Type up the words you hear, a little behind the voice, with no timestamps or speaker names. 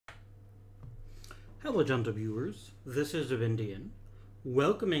Hello, gentle viewers. This is Avindian,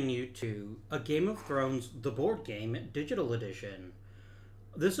 welcoming you to A Game of Thrones The Board Game Digital Edition.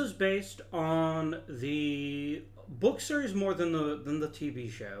 This is based on the book series more than the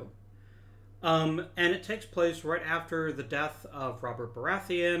TV show. And it takes place right after the death of Robert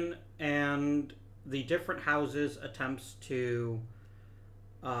Baratheon and the different houses' attempts to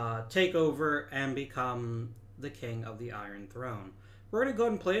take over and become the king of the Iron Throne. We're going to go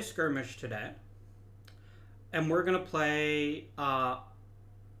ahead and play a skirmish today. And we're going to play, I'm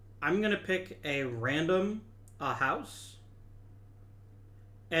going to pick a random house.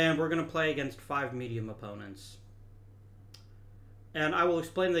 And we're going to play against 5 medium opponents. And I will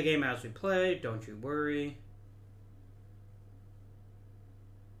explain the game as we play, don't you worry.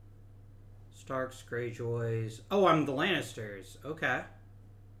 Starks, Greyjoys. Oh, I'm the Lannisters. Okay.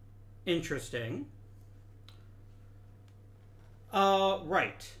 Interesting.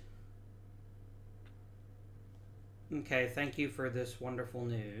 Right. Okay, thank you for this wonderful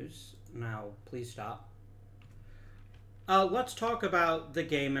news. Now, please stop. Let's talk about the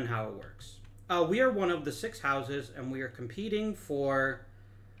game and how it works. We are one of the 6 houses, and we are competing for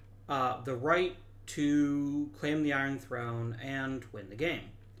the right to claim the Iron Throne and win the game.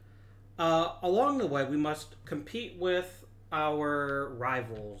 Along the way, we must compete with our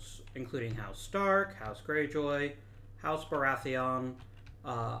rivals, including House Stark, House Greyjoy, House Baratheon,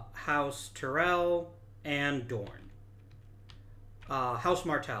 House Tyrell, and Dorne. House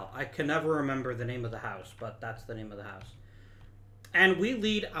Martell. I can never remember the name of the house, but that's the name of the house. And we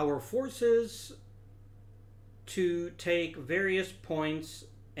lead our forces to take various points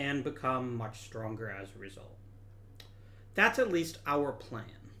and become much stronger as a result. That's at least our plan.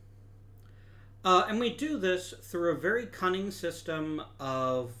 And we do this through a very cunning system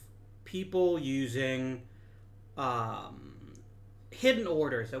of people using hidden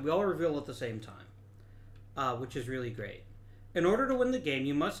orders that we all reveal at the same time, which is really great. In order to win the game,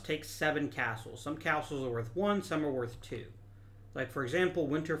 you must take 7 castles. Some castles are worth 1, some are worth 2. Like, for example,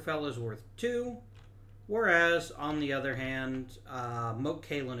 Winterfell is worth 2, whereas, on the other hand, Moat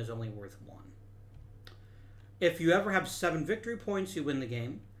Cailin is only worth 1. If you ever have 7 victory points, you win the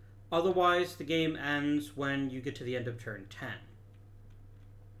game. Otherwise, the game ends when you get to the end of turn 10.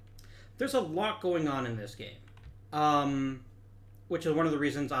 There's a lot going on in this game, which is one of the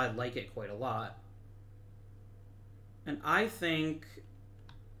reasons I like it quite a lot. And I think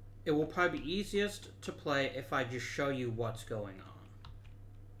it will probably be easiest to play if I just show you what's going on.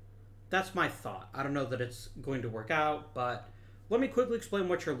 That's my thought. I don't know that it's going to work out, but let me quickly explain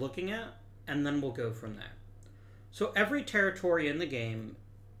what you're looking at, and then we'll go from there. So every territory in the game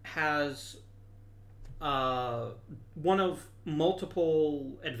has one of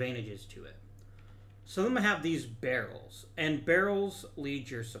multiple advantages to it. So then we have these barrels, and barrels lead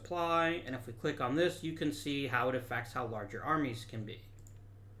your supply, and if we click on this, you can see how it affects how large your armies can be.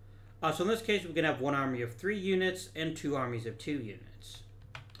 So in this case, we can have 1 army of 3 units and 2 armies of 2 units.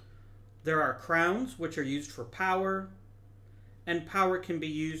 There are crowns, which are used for power, and power can be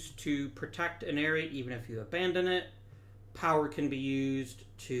used to protect an area even if you abandon it. Power can be used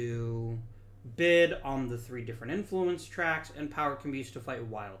to bid on the 3 different influence tracks, and power can be used to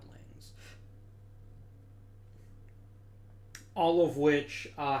fight wildlings. All of which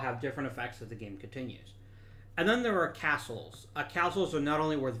have different effects as the game continues. And then there are castles. Castles are not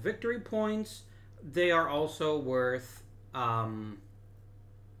only worth victory points, they are also worth... they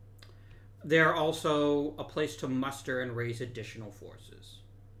are also a place to muster and raise additional forces.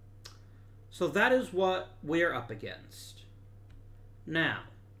 So that is what we're up against. Now,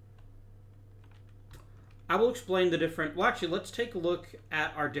 I will explain the different... Well, actually, let's take a look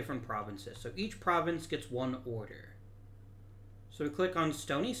at our different provinces. So each province gets 1 order. So we click on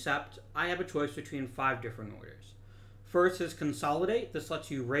Stony Sept. I have a choice between 5 different orders. First is Consolidate. This lets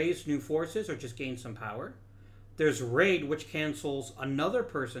you raise new forces or just gain some power. There's Raid, which cancels another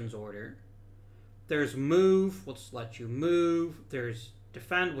person's order. There's Move, which lets you move. There's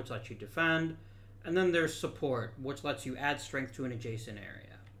Defend, which lets you defend. And then there's Support, which lets you add strength to an adjacent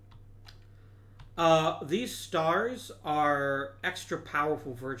area. These stars are extra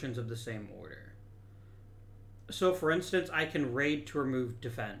powerful versions of the same order. So, for instance, I can raid to remove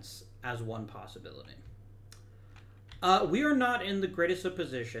defense as one possibility. We are not in the greatest of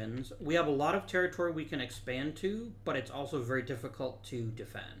positions. We have a lot of territory we can expand to, but it's also very difficult to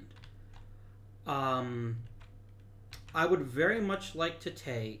defend. I would very much like to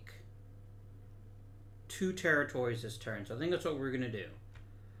take 2 territories this turn, so I think that's what we're going to do.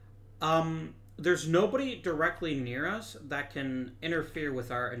 There's nobody directly near us that can interfere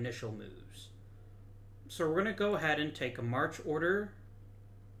with our initial moves. So we're going to go ahead and take a march order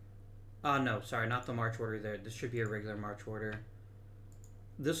No, sorry, not the march order there. This should be a regular march order.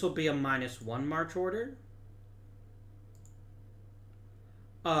 This will be a -1 march order.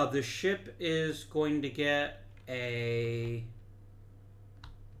 The ship is going to get a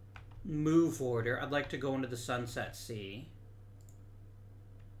move order. I'd like to go into the Sunset Sea.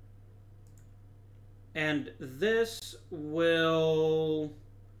 And this will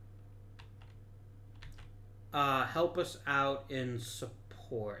help us out in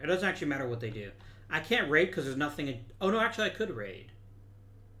support. It doesn't actually matter what they do. I can't raid because there's nothing... Oh, no, actually, I could raid.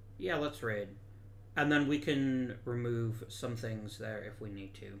 Yeah, let's raid. And then we can remove some things there if we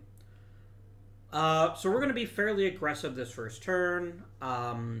need to. So we're going to be fairly aggressive this first turn.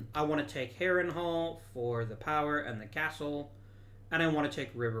 I want to take Harrenhal for the power and the castle. And I want to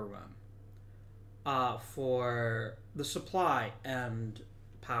take River Run for the supply and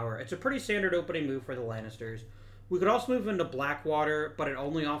power. It's a pretty standard opening move for the Lannisters. We could also move into Blackwater, but it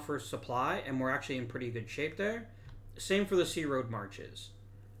only offers supply, and we're actually in pretty good shape there. Same for the Sea Road marches.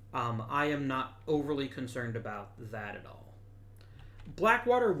 I am not overly concerned about that at all.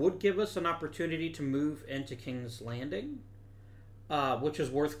 Blackwater would give us an opportunity to move into King's Landing, which is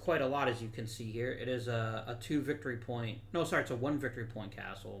worth quite a lot, as you can see here. It is a 2 victory point... No, sorry, it's a 1 victory point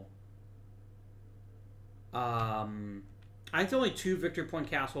castle. I think the only 2 victory point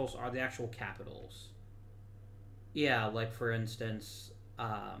castles are the actual capitals. Yeah, like, for instance...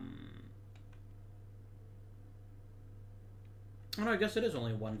 Oh, no, I guess it is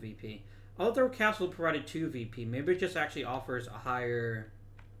only 1 VP. I thought there were castles that provided 2 VP. Maybe it just actually offers a higher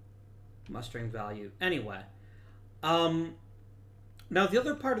mustering value. Anyway. Now, the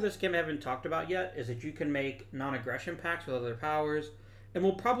other part of this game I haven't talked about yet is that you can make non-aggression pacts with other powers. And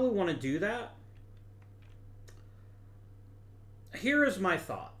we'll probably want to do that. Here is my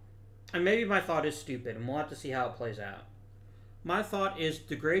thought. And maybe my thought is stupid, and we'll have to see how it plays out. My thought is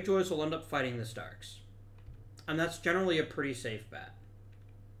the Greyjoys will end up fighting the Starks. And that's generally a pretty safe bet.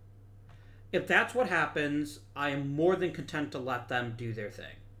 If that's what happens, I am more than content to let them do their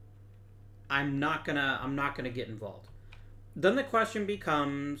thing. I'm not gonna get involved. Then the question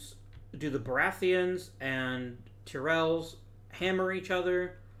becomes, do the Baratheons and Tyrells hammer each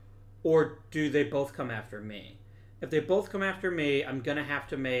other, or do they both come after me? If they both come after me, I'm gonna have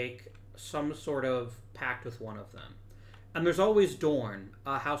to make some sort of pact with one of them. And there's always Dorne,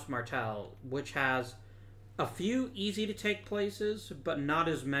 House Martell, which has a few easy to take places, but not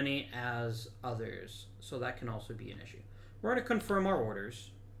as many as others. So that can also be an issue. We're going to confirm our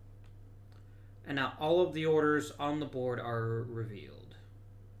orders. And now all of the orders on the board are revealed.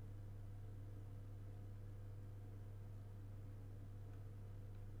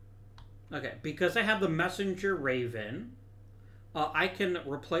 Okay, because I have the Messenger Raven, I can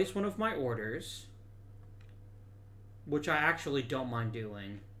replace one of my orders, which I actually don't mind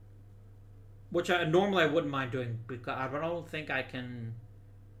doing. Which normally I wouldn't mind doing, because I don't think I can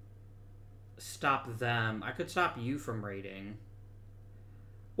stop them. I could stop you from raiding.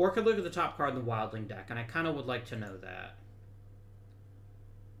 Or I could look at the top card in the Wildling deck, and I kind of would like to know that.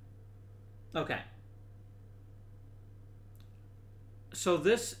 Okay. So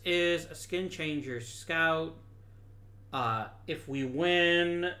this is a Skin Changer Scout. If we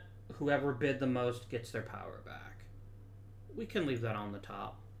win, whoever bid the most gets their power back. We can leave that on the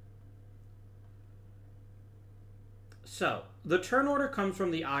top. So, the turn order comes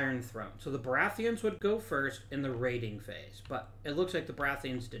from the Iron Throne. So the Baratheons would go first in the raiding phase. But it looks like the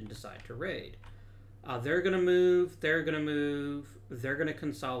Baratheons didn't decide to raid. They're going to move, they're going to move, they're going to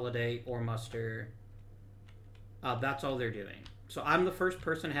consolidate or muster. That's all they're doing. So I'm the first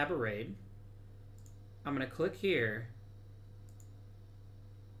person to have a raid. I'm going to click here.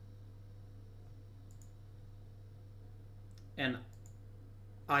 And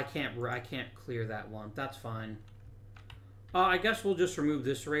I can't clear that one. That's fine. I guess we'll just remove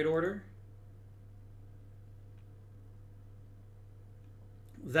this raid order.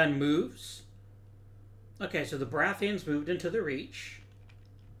 Then moves. Okay, so the Baratheons moved into the Reach.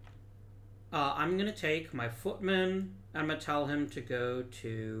 I'm going to take my footman. I'm going to tell him to go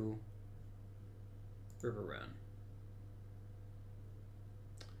to River Run.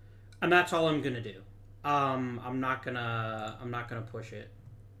 And that's all I'm going to do. I'm not gonna push it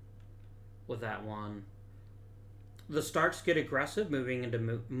with that one. The Starks get aggressive, moving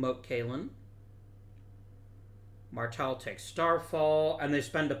into Moat Cailin. Martell takes Starfall, and they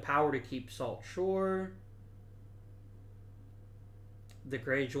spend a power to keep Salt Shore. The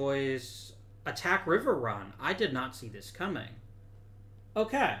Greyjoys attack River Run. I did not see this coming.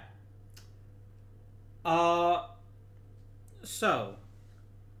 Okay. So,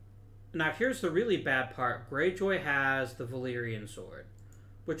 now here's the really bad part. Greyjoy has the Valyrian sword,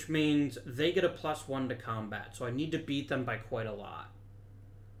 which means they get a +1 to combat, so I need to beat them by quite a lot.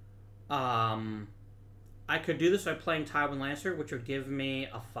 I could do this by playing Tywin Lannister, which would give me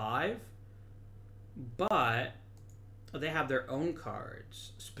a 5, but they have their own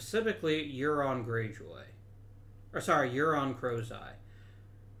cards, specifically Euron Greyjoy. Or sorry, Euron Crowseye.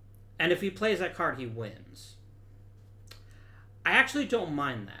 And if he plays that card, he wins. I actually don't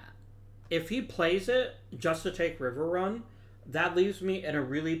mind that. If he plays it just to take Riverrun, that leaves me in a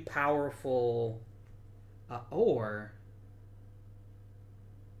really powerful... or...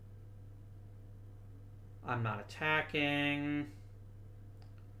 I'm not attacking.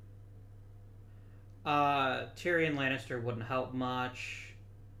 Tyrion Lannister wouldn't help much.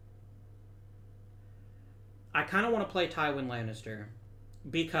 I kind of want to play Tywin Lannister,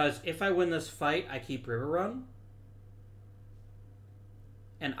 because if I win this fight, I keep Riverrun.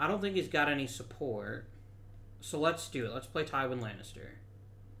 And I don't think he's got any support. So let's do it. Let's play Tywin Lannister.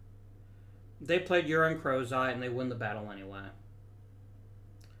 They played Euron Crowseye, and they win the battle anyway.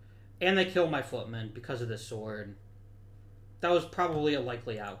 And they kill my footman because of this sword. That was probably a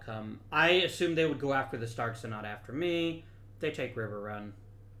likely outcome. I assumed they would go after the Starks and not after me. They take Riverrun.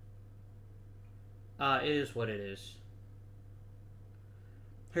 It is what it is.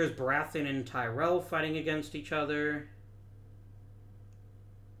 Here's Baratheon and Tyrell fighting against each other.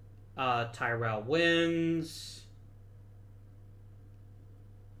 Tyrell wins.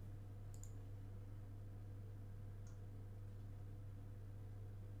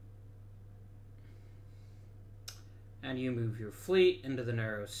 And you move your fleet into the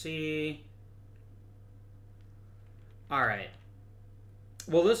Narrow Sea. Alright.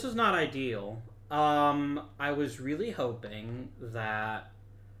 Well, this is not ideal. I was really hoping that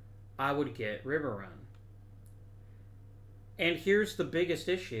I would get Riverrun. And here's the biggest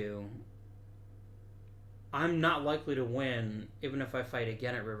issue. I'm not likely to win, even if I fight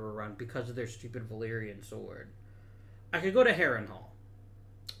again at Riverrun, because of their stupid Valyrian sword. I could go to Harrenhal,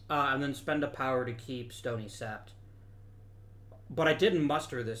 and then spend a power to keep Stony Sept. But I didn't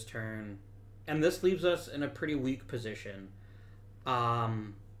muster this turn, and this leaves us in a pretty weak position.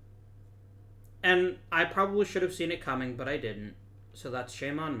 And I probably should have seen it coming, but I didn't. So that's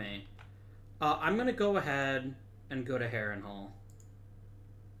shame on me. I'm going to go ahead and go to Harrenhal.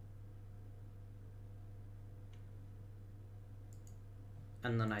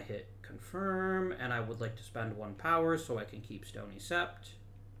 And then I hit confirm, and I would like to spend 1 power so I can keep Stony Sept.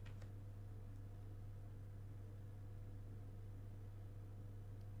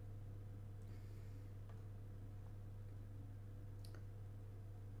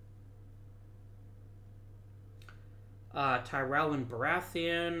 Tyrell and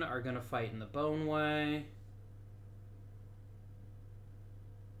Baratheon are going to fight in the Boneway.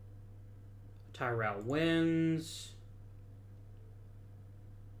 Tyrell wins.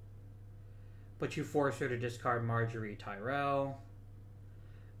 But you force her to discard Marjorie Tyrell.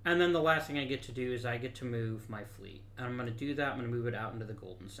 And then the last thing I get to do is I get to move my fleet. And I'm going to do that. I'm going to move it out into the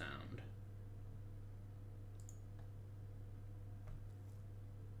Golden Sound.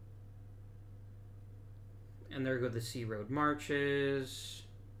 And there go the Sea Road marches.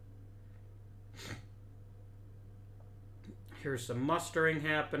 Here's some mustering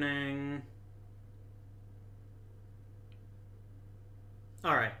happening.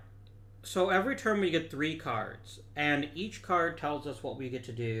 Alright. So every turn we get 3 cards. And each card tells us what we get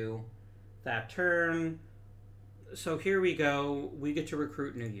to do that turn. So here we go. We get to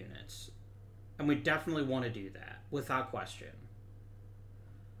recruit new units. And we definitely want to do that, without question.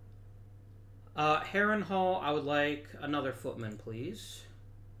 Harrenhal, I would like another footman, please.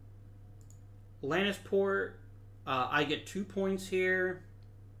 Lannisport, I get 2 points here.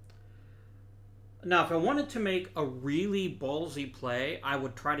 Now, if I wanted to make a really ballsy play, I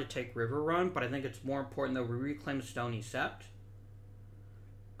would try to take Riverrun, but I think it's more important that we reclaim Stony Sept.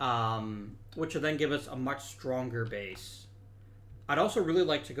 Which will then give us a much stronger base. I'd also really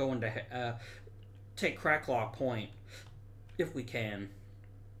like to go into take Cracklaw Point, if we can.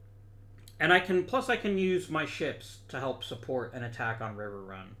 And I can use my ships to help support an attack on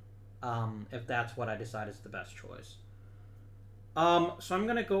Riverrun, if that's what I decide is the best choice. So I'm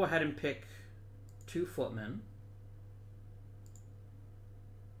going to go ahead and pick 2 footmen.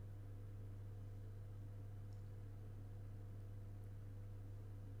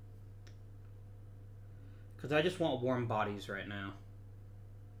 Because I just want warm bodies right now.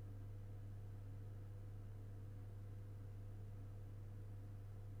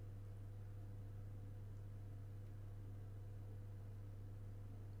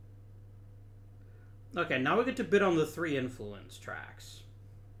 Okay, now we get to bid on the 3 influence tracks.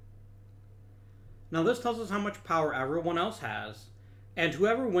 Now this tells us how much power everyone else has, And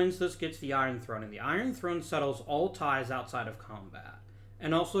whoever wins this gets the Iron Throne, and the Iron Throne settles all ties outside of combat,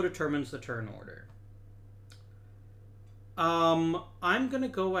 and also determines the turn order. I'm gonna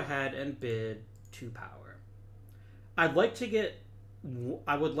go ahead and bid 2 power. I would like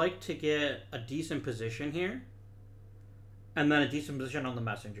to get a decent position here, and then a decent position on the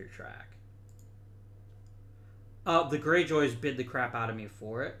messenger track. The Greyjoys bid the crap out of me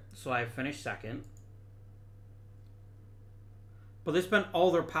for it, so I finished second. But they spent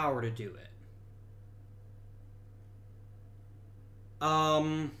all their power to do it.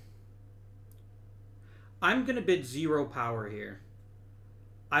 I'm gonna bid 0 power here.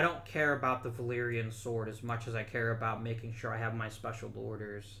 I don't care about the Valyrian sword as much as I care about making sure I have my special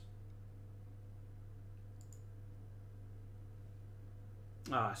orders.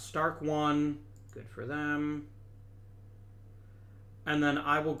 Stark won. Good for them. And then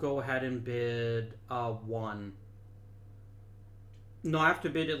I will go ahead and bid 1. No, I have to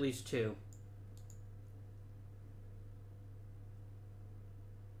bid at least 2.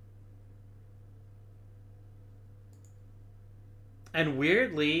 And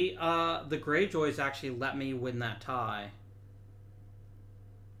weirdly, the Greyjoys actually let me win that tie.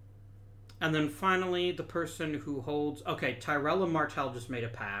 And then finally, the person who holds... Okay, Tyrell and Martell just made a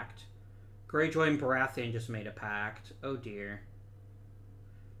pact. Greyjoy and Baratheon just made a pact. Oh dear.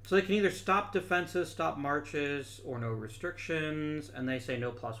 So they can either stop defenses, stop marches, or no restrictions, and they say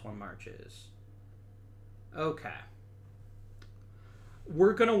no +1 marches. Okay.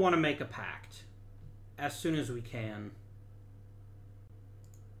 We're going to want to make a pact as soon as we can.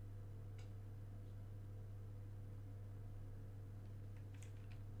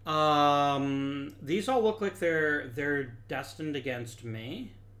 These all look like they're destined against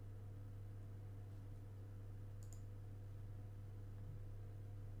me.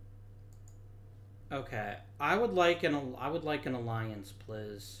 Okay, I would like an alliance,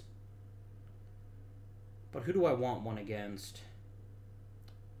 please. But who do I want one against?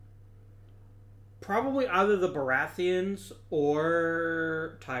 Probably either the Baratheons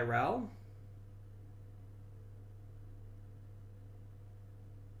or Tyrell.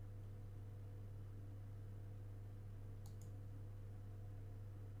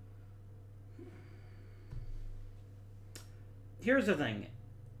 Here's the thing.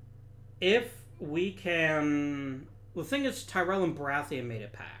 If we can... The thing is, Tyrell and Baratheon made a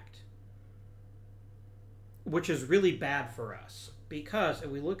pact. Which is really bad for us. Because if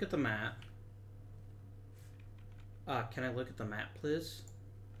we look at the map... can I look at the map, please?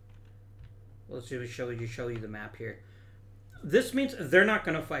 Let's show you the map here. This means they're not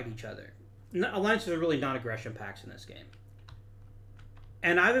going to fight each other. Alliances are really non-aggression pacts in this game.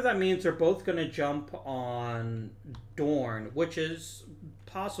 And either that means they're both going to jump on Dorne, which is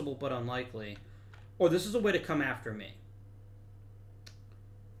possible but unlikely, or this is a way to come after me.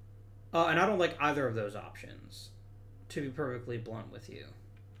 And I don't like either of those options, to be perfectly blunt with you.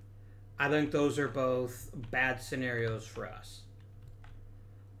 I think those are both bad scenarios for us.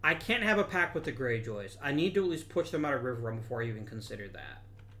 I can't have a pact with the Greyjoys. I need to at least push them out of Riverrun before I even consider that.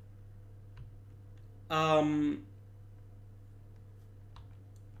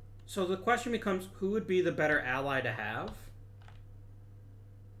 So the question becomes, who would be the better ally to have?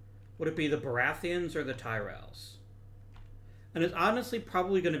 Would it be the Baratheons or the Tyrells? And it's honestly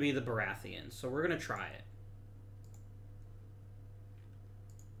probably going to be the Baratheons, so we're going to try it.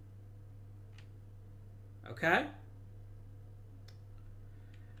 Okay?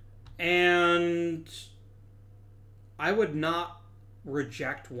 And I would not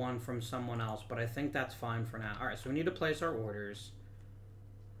reject one from someone else, but I think that's fine for now. Alright, so we need to place our orders.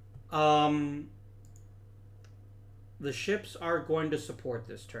 The ships are going to support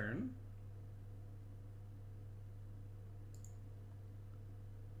this turn.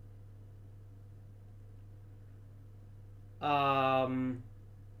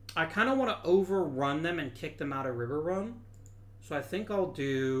 I kind of want to overrun them and kick them out of Riverrun. So I think I'll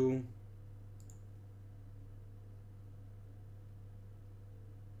do...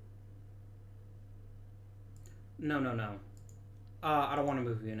 No. I don't want to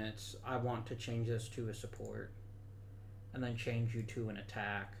move units. I want to change this to a support. And then change you to an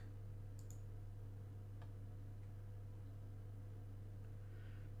attack.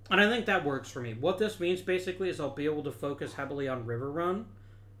 And I think that works for me. What this means basically is I'll be able to focus heavily on Riverrun.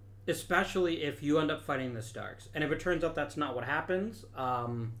 Especially if you end up fighting the Starks. And if it turns out that's not what happens,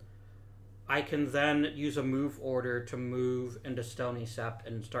 I can then use a move order to move into Stony Sept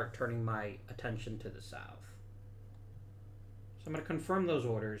and start turning my attention to the south. So I'm going to confirm those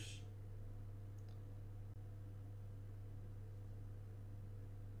orders.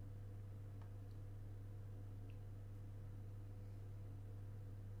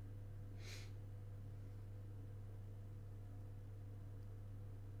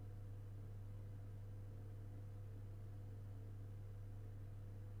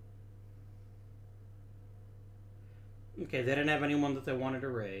 Okay, they didn't have anyone that they wanted to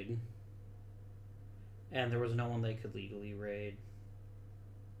raid. And there was no one they could legally raid.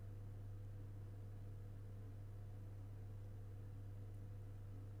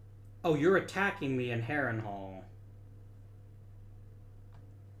 Oh, you're attacking me in Harrenhal.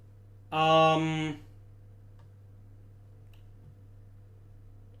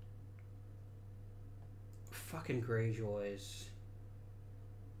 Fucking Greyjoys.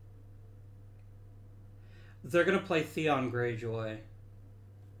 They're gonna play Theon Greyjoy.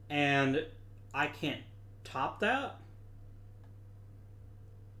 And I can't top that?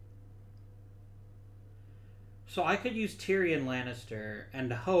 So I could use Tyrion Lannister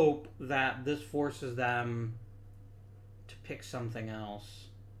and hope that this forces them to pick something else.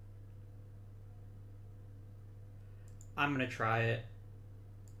 I'm gonna try it.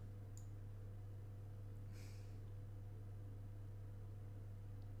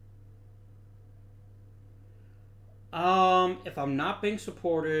 If I'm not being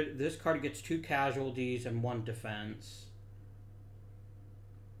supported, this card gets 2 casualties and 1 defense.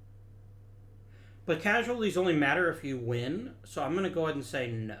 But casualties only matter if you win, so I'm going to go ahead and say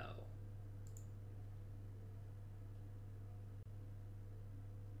no.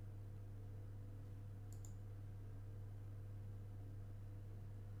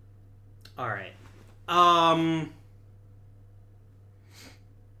 Alright.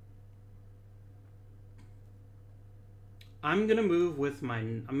 I'm going to move with my...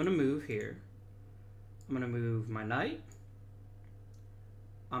 I'm going to move here. I'm going to move my knight.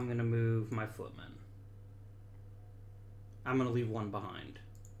 I'm going to move my footman. I'm going to leave 1 behind.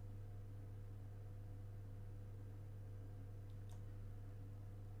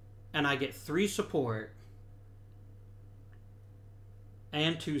 And I get 3 support.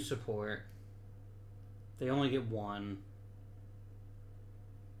 And 2 support. They only get 1.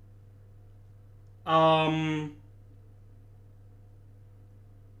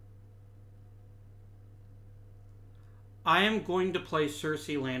 I am going to play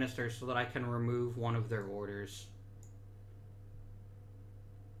Cersei Lannister so that I can remove one of their orders.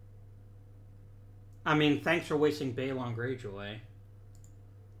 I mean, thanks for wasting Balon Greyjoy.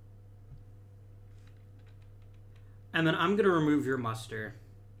 And then I'm going to remove your muster.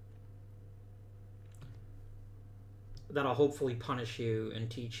 That'll hopefully punish you and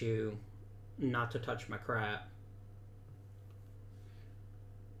teach you not to touch my crap.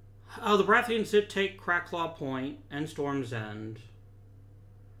 Oh, the Baratheons did take Cracklaw Point and Storm's End.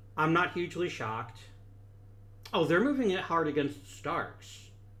 I'm not hugely shocked. Oh, they're moving it hard against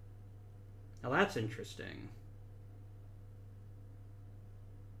Starks. Now that's interesting.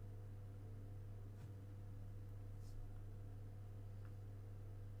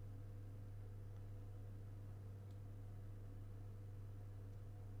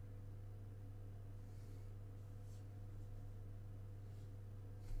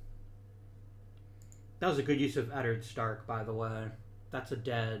 That was a good use of Eddard Stark, by the way. That's a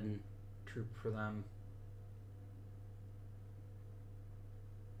dead troop for them.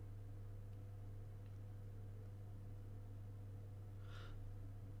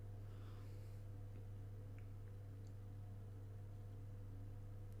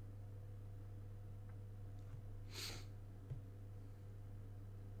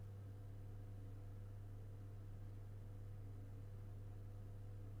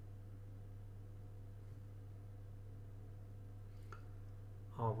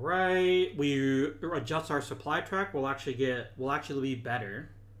 All right, we adjust our supply track. We'll actually be better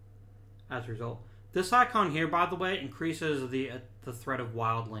as a result. This icon here, by the way, increases the threat of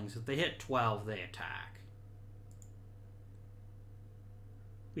wildlings. If they hit 12, they attack.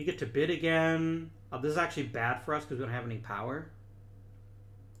 We get to bid again. This is actually bad for us because we don't have any power.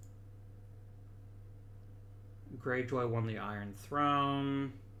 Greyjoy won the Iron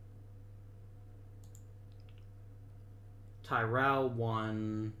Throne. Tyrell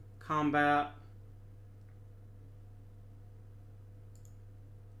won combat.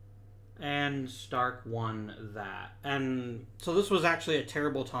 And Stark won that. And so this was actually a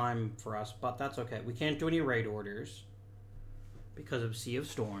terrible time for us, but that's okay. We can't do any raid orders because of Sea of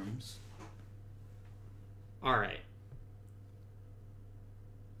Storms. Alright.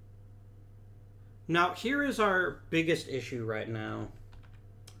 Now, here is our biggest issue right now.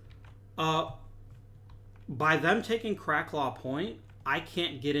 By them taking Cracklaw Point, I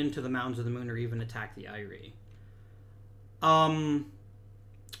can't get into the Mountains of the Moon or even attack the Eyrie. So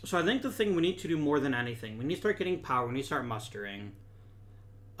I think the thing we need to do more than anything, we need to start getting power, we need to start mustering.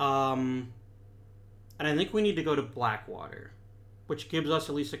 And I think we need to go to Blackwater, which gives us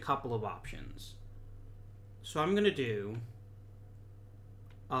at least a couple of options. So I'm going to do...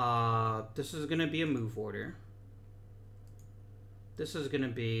 this is going to be a move order. This is going to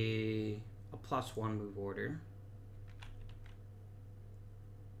be a +1 move order.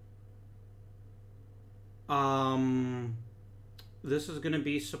 This is going to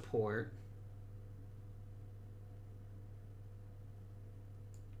be support.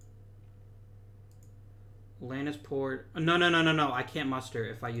 Lannisport. No. I can't muster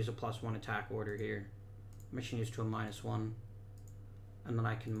if I use a +1 attack order here. Mission used to a -1. And then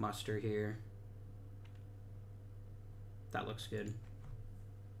I can muster here. That looks good.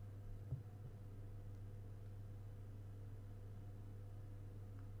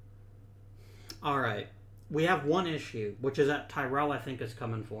 Alright. We have one issue, which is that Tyrell, I think, is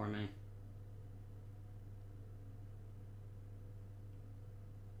coming for me.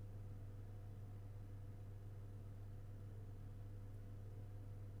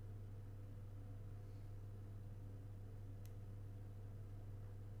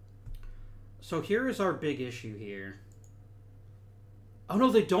 So here is our big issue here. Oh no,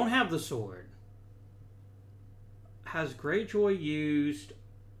 they don't have the sword. Has Greyjoy used...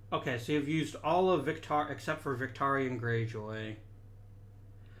 Okay, so you've used all of except for Victarion Greyjoy.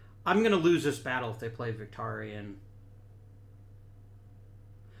 I'm going to lose this battle if they play Victarion.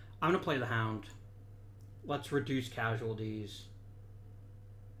 I'm going to play the Hound. Let's reduce casualties.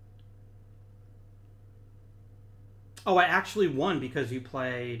 Oh, I actually won because you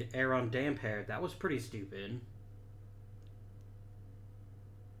played Aeron Damphair. That was pretty stupid.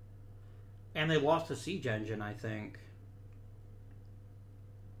 And they lost the Siege Engine, I think.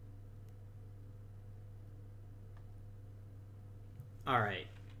 Alright.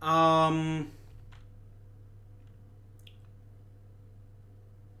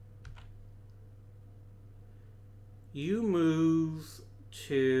 You move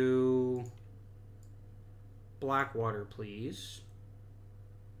to Blackwater, please.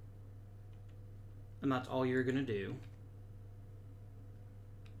 And that's all you're gonna do.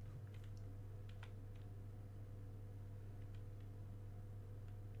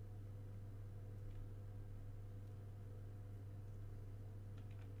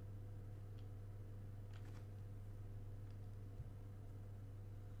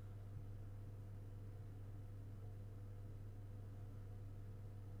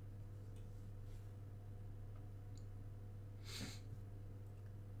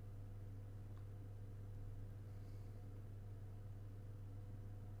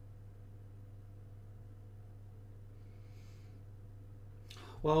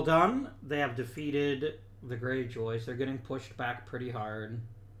 Well done. They have defeated the Greyjoys. They're getting pushed back pretty hard.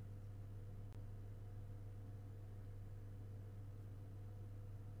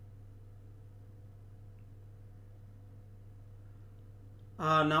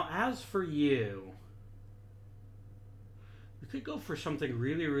 Now, as for you, we could go for something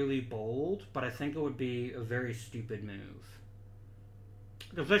really, really bold, but I think it would be a very stupid move.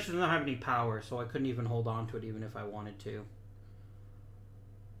 Because Vishnu doesn't have any power, so I couldn't even hold on to it even if I wanted to.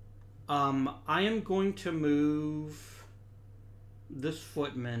 I am going to move this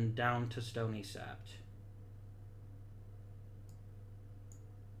footman down to Stony Sept.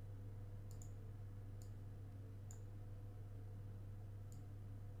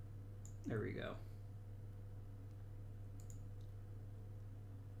 There we go.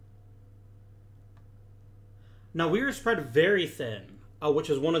 Now we are spread very thin, which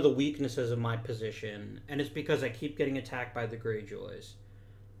is one of the weaknesses of my position, and it's because I keep getting attacked by the Greyjoys.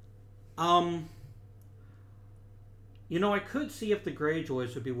 You know, I could see if the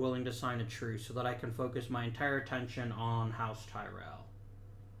Greyjoys would be willing to sign a truce so that I can focus my entire attention on House Tyrell.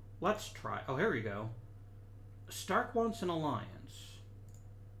 Let's try. Oh, here we go. Stark wants an alliance.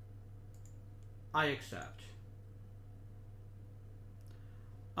 I accept.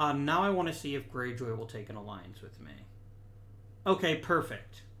 Now I want to see if Greyjoy will take an alliance with me. Okay,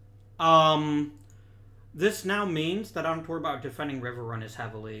 perfect. This now means that I don't have to worry about defending Riverrun as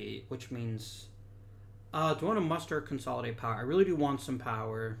heavily, which means... do I want to muster or consolidate power? I really do want some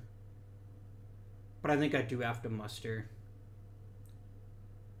power. But I think I do have to muster.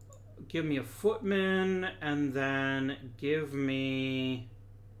 Give me a footman, and then give me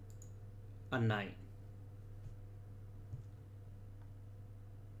a knight.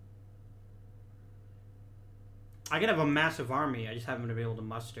 I could have a massive army, I just haven't been able to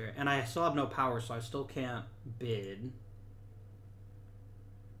muster. And I still have no power, so I still can't bid.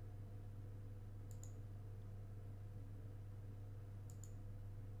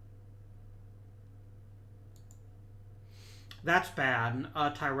 That's bad.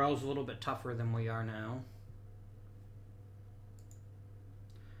 Tyrell's a little bit tougher than we are now.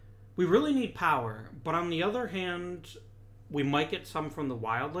 We really need power, but on the other hand, we might get some from the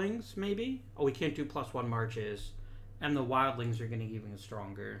wildlings, maybe? Oh, we can't do +1 marches. And the wildlings are getting even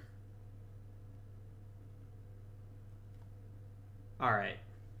stronger. Alright.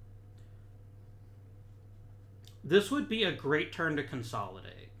 This would be a great turn to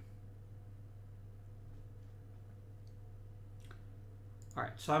consolidate.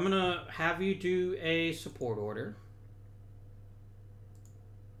 Alright, so I'm going to have you do a support order.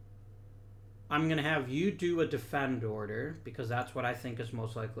 I'm going to have you do a defend order, because that's what I think is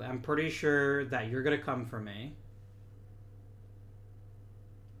most likely. I'm pretty sure that you're going to come for me.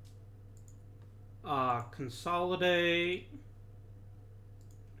 Consolidate.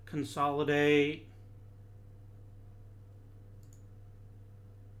 Consolidate.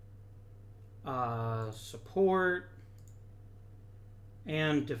 Support.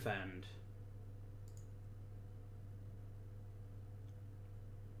 And defend.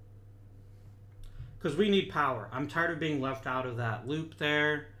 Because we need power. I'm tired of being left out of that loop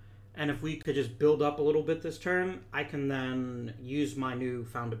there. And if we could just build up a little bit this turn, I can then use my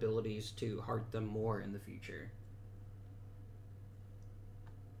newfound abilities to heart them more in the future.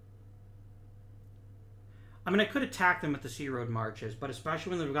 I mean, I could attack them at the Sea Road marches, but especially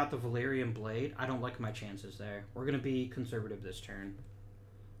when they've got the Valyrian Blade, I don't like my chances there. We're going to be conservative this turn.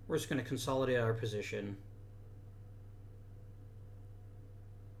 We're just going to consolidate our position.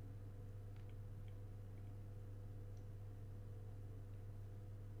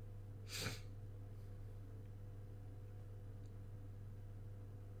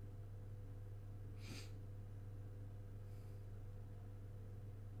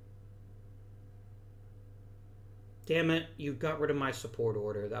 Damn it, you got rid of my support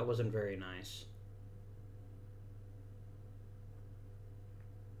order. That wasn't very nice.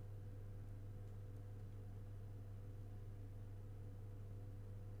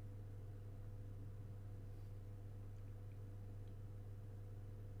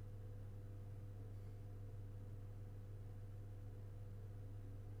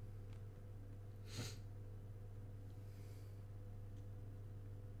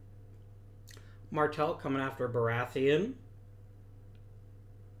 Martell coming after Baratheon.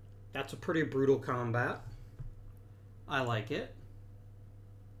 That's a pretty brutal combat. I like it.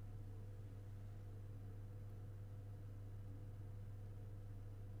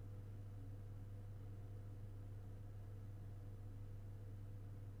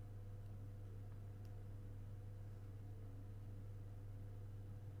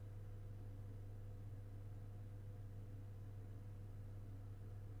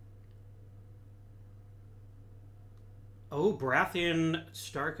 Oh, Baratheon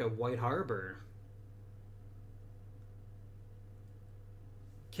Stark at White Harbor.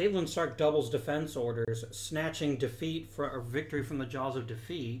 Catelyn Stark doubles defense orders, snatching defeat or victory from the jaws of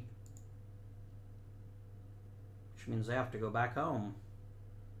defeat. Which means they have to go back home.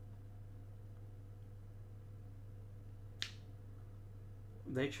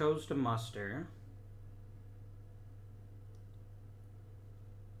 They chose to muster.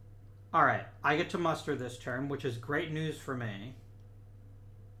 Alright, I get to muster this turn, which is great news for me.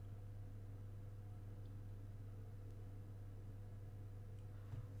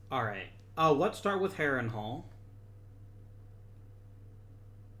 Alright, let's start with Harrenhal.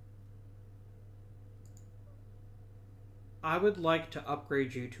 I would like to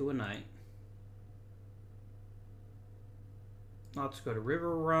upgrade you to a knight. Let's go to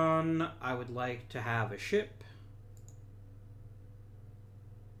Riverrun. I would like to have a ship.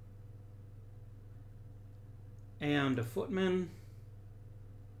 And a footman.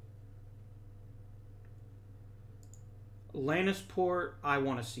 Lannisport, I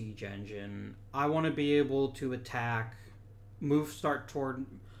want a siege engine. I want to be able to attack, start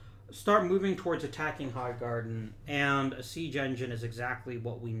moving towards attacking Highgarden, and a siege engine is exactly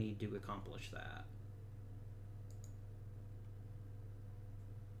what we need to accomplish that.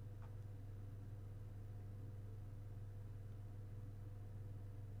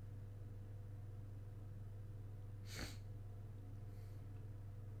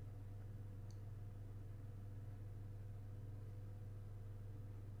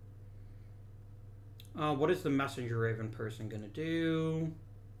 What is the Messenger Raven person going to do?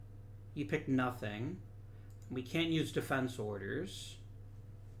 You picked nothing. We can't use defense orders.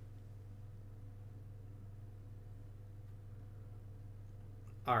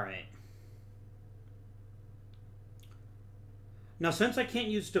 Alright. Now, since I can't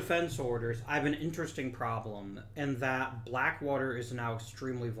use defense orders, I have an interesting problem, in that Blackwater is now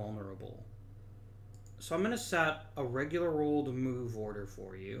extremely vulnerable. So I'm going to set a regular rolled move order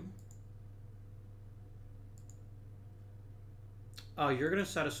for you. Oh, you're going to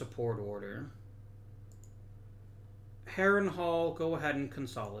set a support order. Harrenhal, go ahead and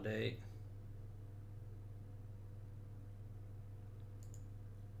consolidate.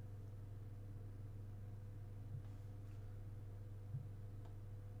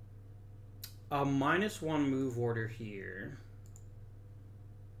 a -1 move order here.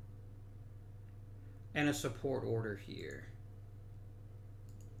 And a support order here.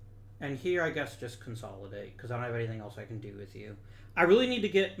 And here, I guess, just consolidate, because I don't have anything else I can do with you. I really need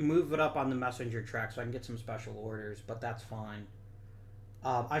to move it up on the messenger track so I can get some special orders, but that's fine.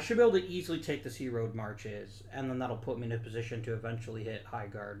 I should be able to easily take the Sea Road marches, and then that'll put me in a position to eventually hit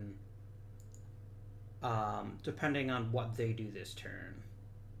Highgarden. Depending on what they do this turn.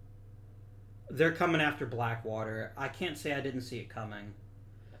 They're coming after Blackwater. I can't say I didn't see it coming.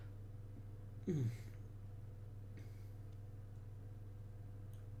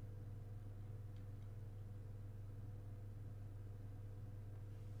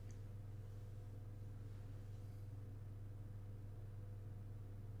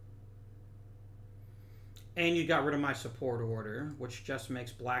 And you got rid of my support order, which just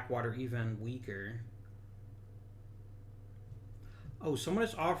makes Blackwater even weaker. Oh, someone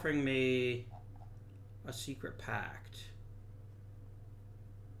is offering me a secret pact.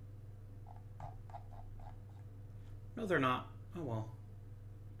 No, they're not. Oh, well.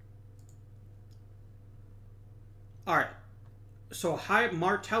 Alright. So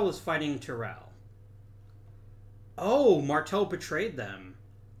Martell is fighting Tyrell. Oh, Martell betrayed them.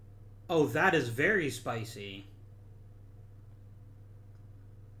 Oh, that is very spicy.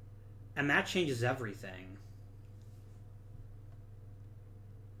 And that changes everything.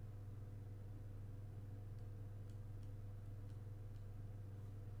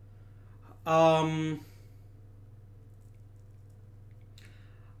 I'm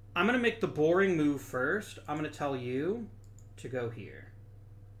going to make the boring move first. I'm going to tell you to go here.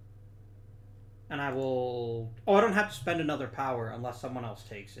 And I will... Oh, I don't have to spend another power unless someone else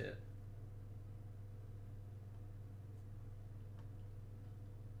takes it.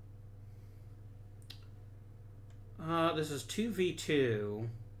 This is 2v2.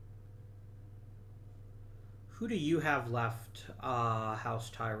 Who do you have left, House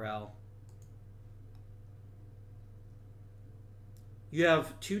Tyrell? You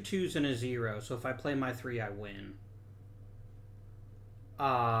have 2 2s and a 0, so if I play my 3, I win.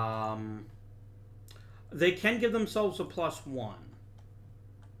 They can give themselves a +1,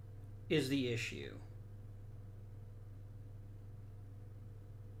 is the issue.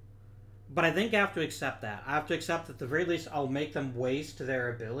 But I think I have to accept that. I have to accept that at the very least I'll make them waste their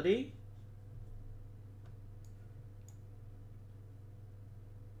ability.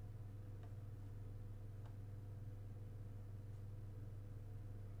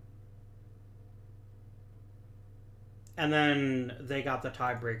 And then they got the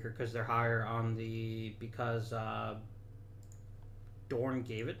tiebreaker because they're higher on the... Because Dorn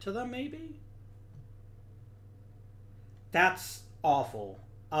gave it to them, maybe? That's awful.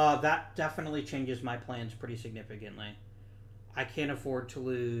 That definitely changes my plans pretty significantly. I can't afford to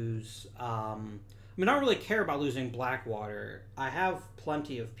lose... I mean, I don't really care about losing Blackwater. I have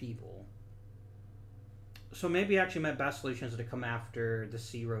plenty of people. So maybe actually my best solution is to come after the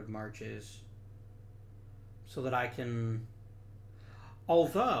Sea Road marches. So that I can...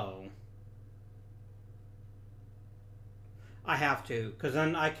 Although... I have to, because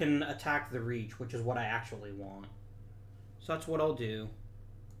then I can attack the Reach, which is what I actually want. So that's what I'll do.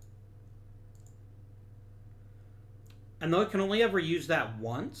 And though I can only ever use that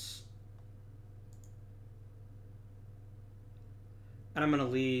once... And I'm going to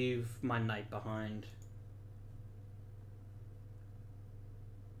leave my knight behind.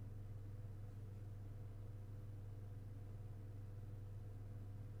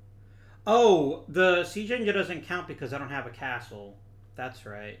 Oh, the siege engine doesn't count because I don't have a castle. That's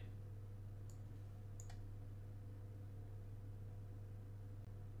right.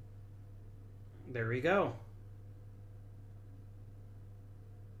 There we go.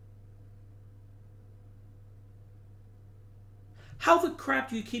 How the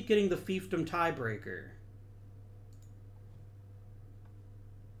crap do you keep getting the fiefdom tiebreaker?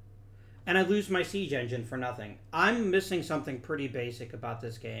 And I lose my siege engine for nothing. I'm missing something pretty basic about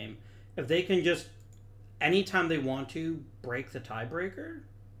this game. If they can just, anytime they want to, break the tiebreaker?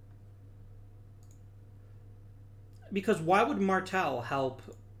 Because why would Martell help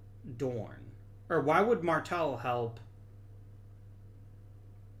Dorn? Or why would Martell help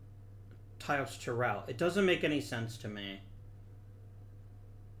House Tyrell? It doesn't make any sense to me.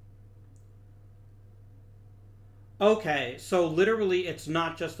 Okay, so literally it's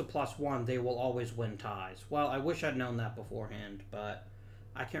not just the +1, they will always win ties. Well, I wish I'd known that beforehand, but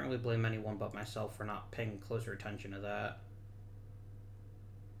I can't really blame anyone but myself for not paying closer attention to that.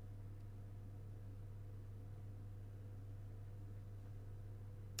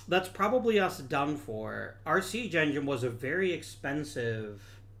 That's probably us done for. Our siege engine was a very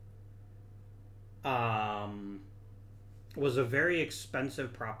expensive um, was a very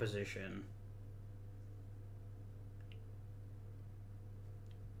expensive proposition.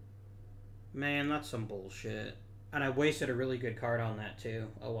 Man, that's some bullshit. And I wasted a really good card on that too.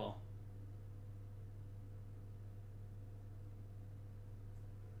 Oh well.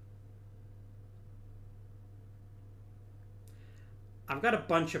 I've got a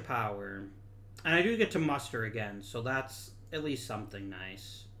bunch of power. And I do get to muster again, so that's at least something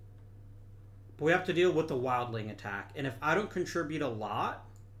nice. But we have to deal with the wildling attack. And if I don't contribute a lot...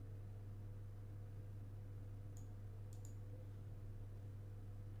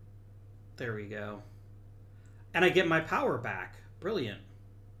 There we go. And I get my power back. Brilliant.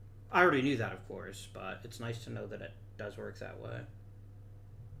 I already knew that, of course, but it's nice to know that it does work that way.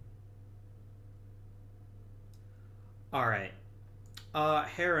 Alright.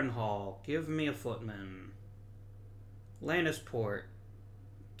 Harrenhal, give me a footman. Lannisport,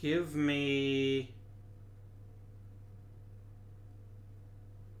 give me...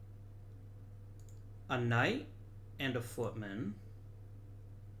 a knight and a footman.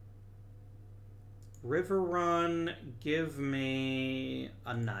 Riverrun, give me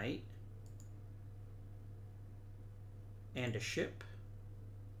a knight and a ship.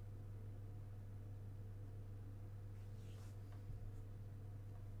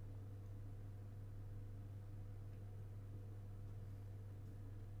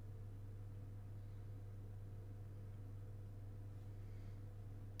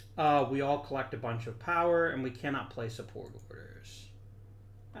 We all collect a bunch of power, and we cannot play support orders.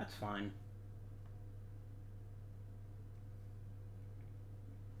 That's fine.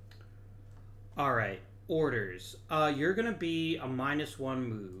 Alright, orders. You're going to be a -1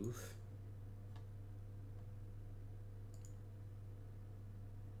 move.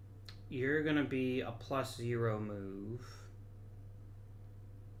 You're going to be a +0 move.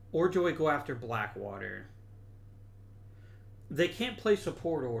 Or do I go after Blackwater? They can't play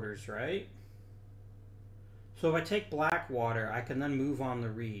support orders, right? So if I take Blackwater, I can then move on the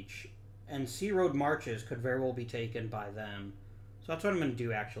Reach. And Sea Road Marches could very well be taken by them. So that's what I'm going to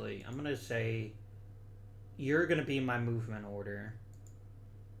do, actually. I'm going to say, you're going to be my movement order.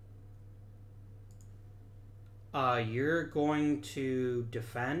 You're going to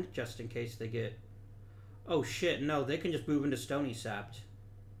defend, just in case they get... Oh, shit, no, they can just move into Stony Sept.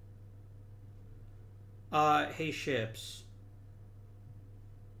 Hey, ships.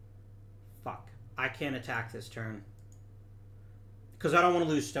 Fuck. I can't attack this turn. Because I don't want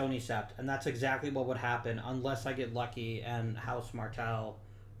to lose Stony Sept, and that's exactly what would happen unless I get lucky and House Martell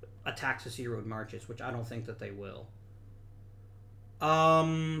attacks the Sea Road Marches, which I don't think that they will.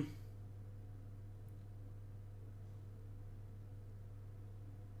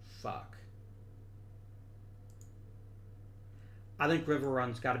 Fuck. I think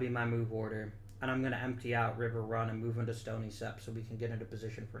Riverrun's got to be my move order. And I'm going to empty out Riverrun and move into Stony Sept so we can get into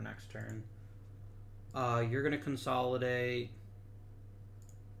position for next turn. You're going to consolidate.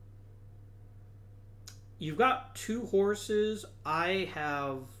 You've got 2 horses. I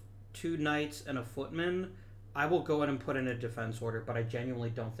have 2 knights and a footman. I will go ahead and put in a defense order, but I genuinely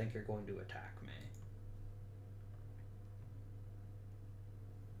don't think you're going to attack me.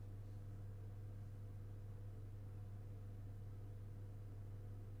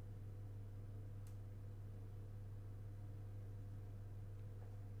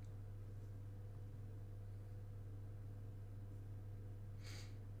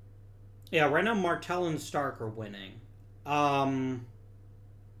 Yeah, right now Martell and Stark are winning.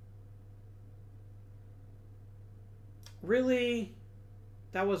 Really?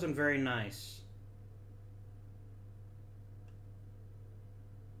 That wasn't very nice.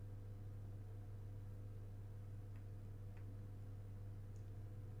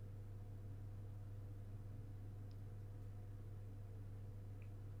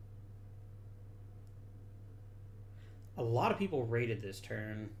 A lot of people rated this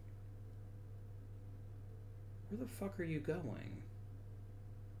turn. Where the fuck are you going?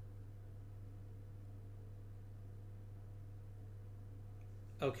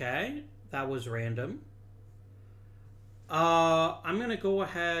 Okay, that was random. I'm gonna go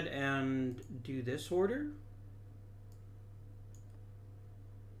ahead and do this order.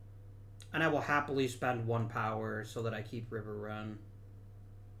 And I will happily spend 1 power so that I keep Riverrun.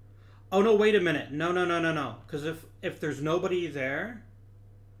 Oh no, wait a minute. No. Because if there's nobody there,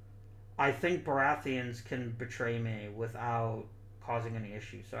 I think Baratheons can betray me without causing any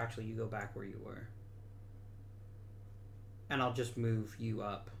issues. So actually, you go back where you were. And I'll just move you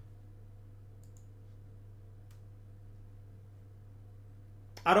up.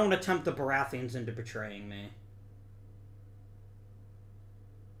 I don't attempt the Baratheons into betraying me.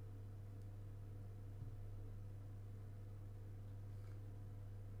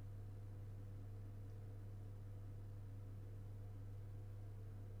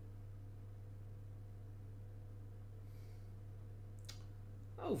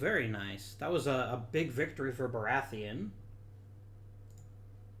 Oh, very nice. That was a big victory for Baratheon.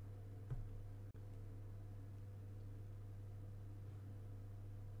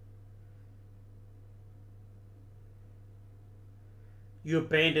 You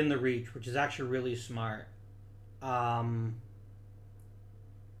abandon the Reach, which is actually really smart. Um,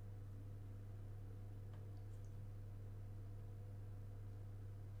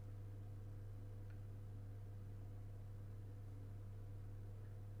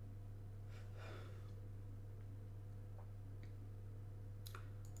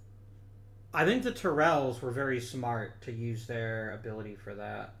 I think the Tyrells were very smart to use their ability for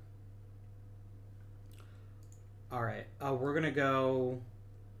that. Alright, we're gonna go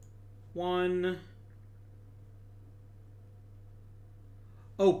 1.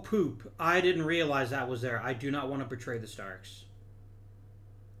 Oh, poop. I didn't realize that was there. I do not want to betray the Starks.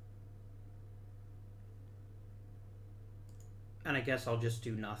 And I guess I'll just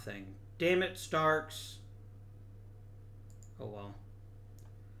do nothing. Damn it, Starks. Oh well.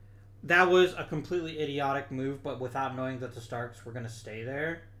 That was a completely idiotic move, but without knowing that the Starks were going to stay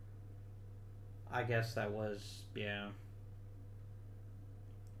there, I guess that was, yeah.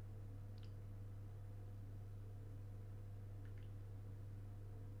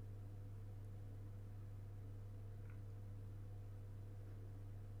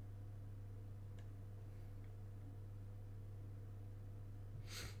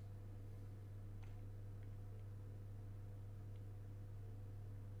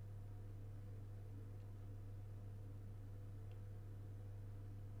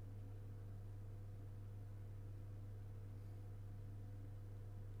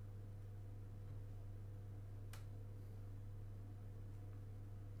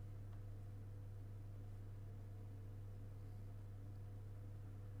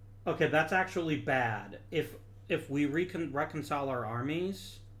 Okay, that's actually bad. If we reconcile our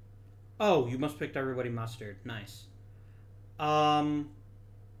armies... Oh, you must picked everybody mustard. Nice. Alright.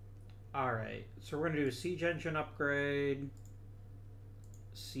 So we're going to do a siege engine upgrade.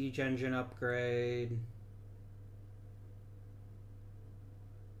 Siege engine upgrade.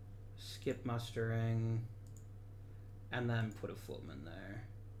 Skip mustering. And then put a footman there.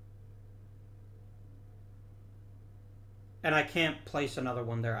 And I can't place another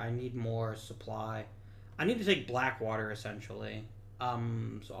one there. I need more supply. I need to take Blackwater, essentially.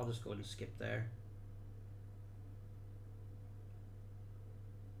 So I'll just go ahead and skip there.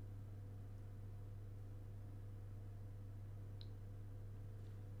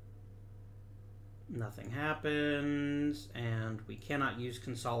 Nothing happens, and we cannot use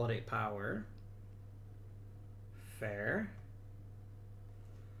Consolidate Power. Fair.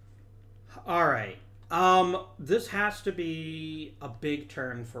 Alright. This has to be a big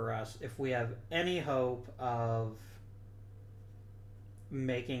turn for us if we have any hope of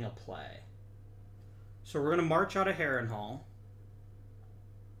making a play. So we're going to march out of Harrenhal.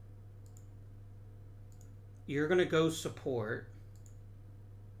 You're going to go support.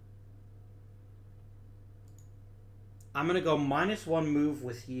 I'm going to go -1 move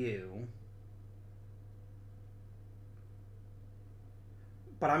with you.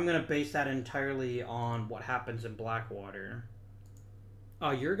 But I'm going to base that entirely on what happens in Blackwater. Oh,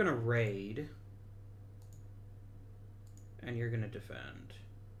 you're going to raid. And you're going to defend.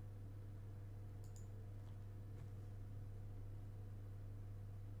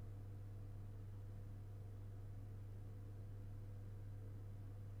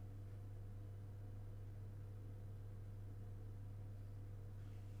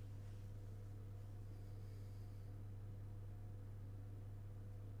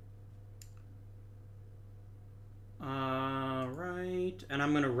 Right. And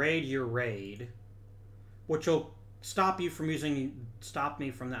I'm going to raid your raid. Which will stop me from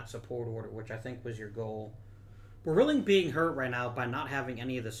that support order, which I think was your goal. We're really being hurt right now by not having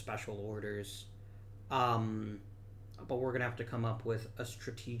any of the special orders. But we're going to have to come up with a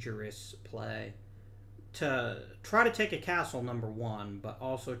strategist play to try to take a castle, #1, but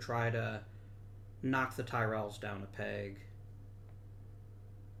also try to knock the Tyrells down a peg.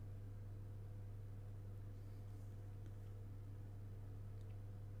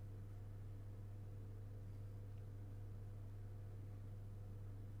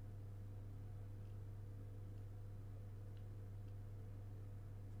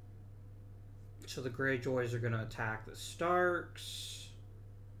 So the Greyjoys are going to attack the Starks.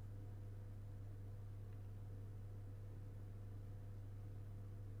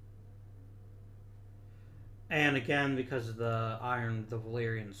 And again, because of the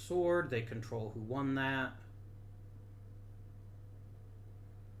Valyrian sword, they control who won that.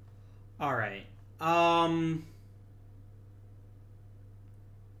 Alright.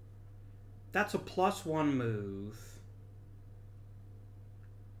 That's a +1 move.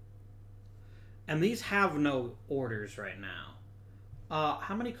 And these have no orders right now.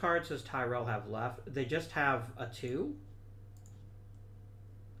 How many cards does Tyrell have left? They just have a 2?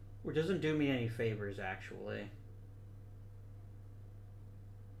 Which doesn't do me any favors, actually.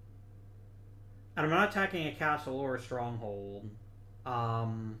 And I'm not attacking a castle or a stronghold.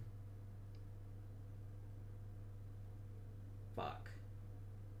 Fuck.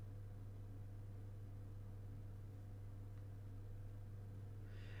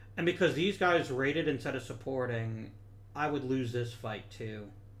 And because these guys raided instead of supporting, I would lose this fight too.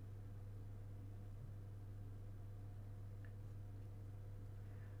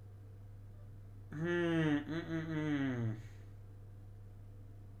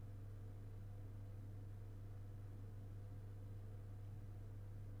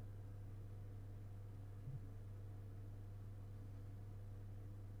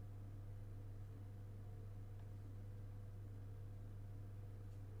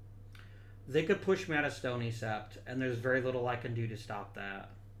 They could push me out of Stony Sept, and there's very little I can do to stop that.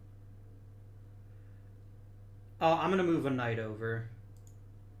 I'm going to move a knight over.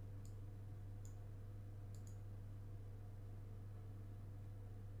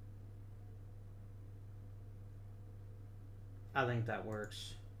 I think that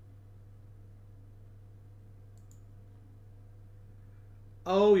works.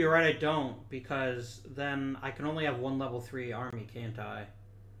 Oh, you're right, I don't, because then I can only have one level 3 army, can't I?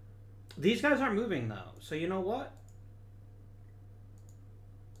 These guys aren't moving, though, so you know what?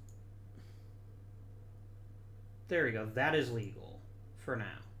 There we go. That is legal for now.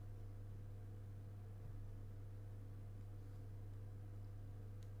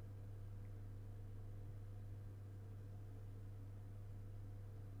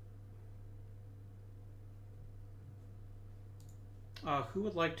 Who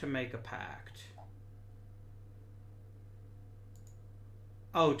would like to make a pact?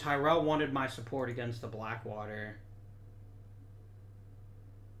 Oh, Tyrell wanted my support against the Blackwater.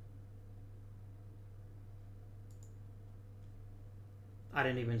 I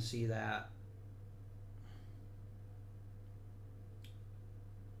didn't even see that.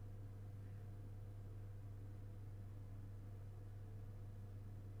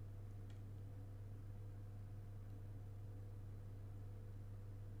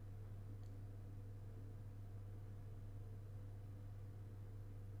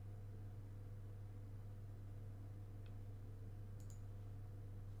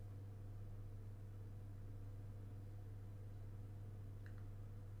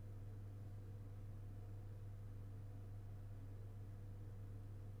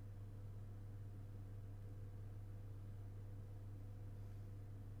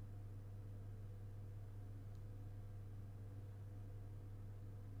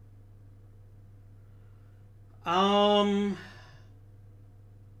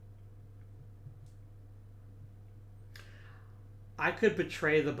 I could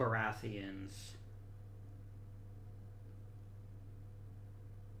betray the Baratheons.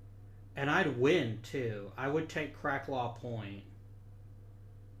 And I'd win, too. I would take Cracklaw Point.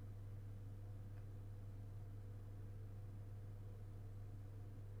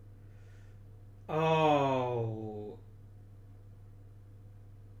 Oh.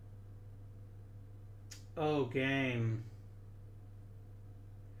 Oh, game.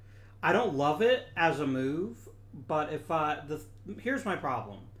 I don't love it as a move, but if here's my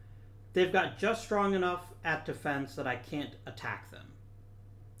problem. They've got just strong enough at defense that I can't attack them.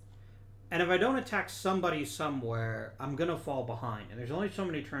 And if I don't attack somebody somewhere, I'm going to fall behind. And there's only so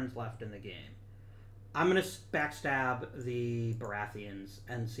many turns left in the game. I'm going to backstab the Baratheons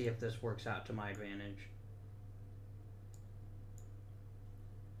and see if this works out to my advantage.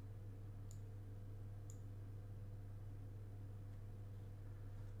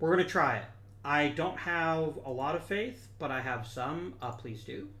 We're going to try it. I don't have a lot of faith, but I have some. Please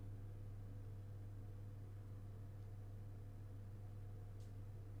do.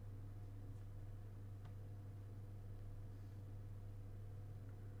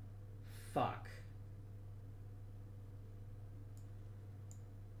 Fuck.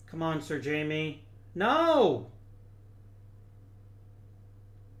 Come on, Sir Jaime. No!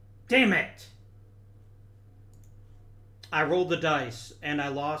 Damn it! I rolled the dice, and I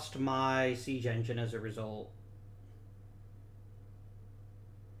lost my siege engine as a result.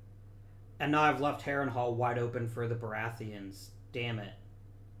 And now I've left Harrenhal wide open for the Baratheons. Damn it.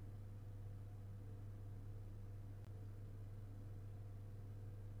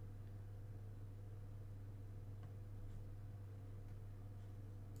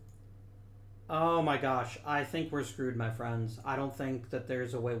 Oh my gosh, I think we're screwed, my friends. I don't think that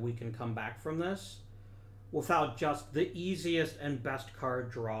there's a way we can come back from this without just the easiest and best card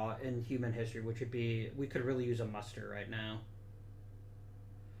draw in human history, which would be, we could really use a muster right now.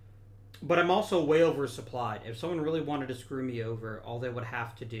 But I'm also way oversupplied. If someone really wanted to screw me over, all they would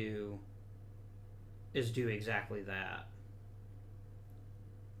have to do is do exactly that.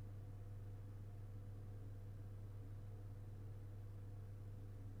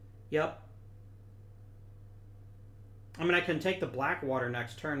 Yep. I mean, I can take the Blackwater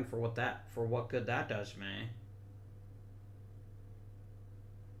next turn for what good that does me.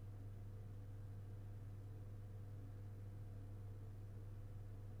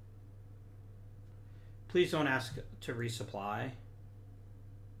 Please don't ask to resupply.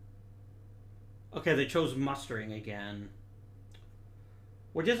 Okay, they chose mustering again,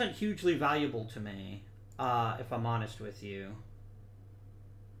 which isn't hugely valuable to me, if I'm honest with you.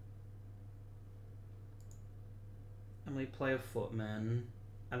 And we play a footman,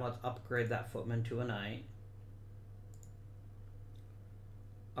 and let's upgrade that footman to a knight.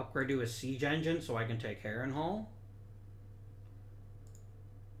 Upgrade to a siege engine so I can take Harrenhal.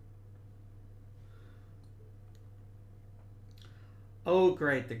 Oh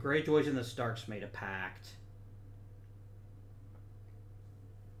great, the Greyjoys and the Starks made a pact.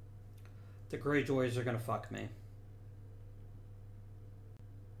 The Greyjoys are gonna fuck me.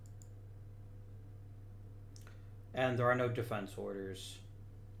 And there are no defense orders.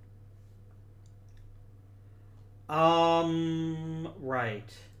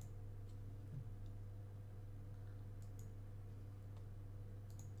 Right.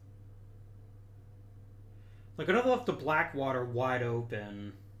 Like, I left the Blackwater wide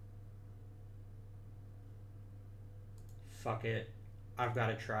open. Fuck it. I've got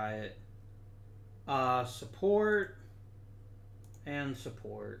to try it. Support. And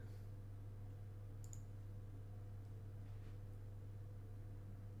support.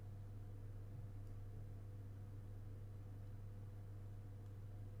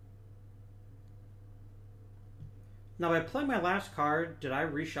 Now, by playing my last card, did I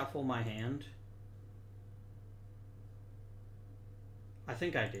reshuffle my hand? I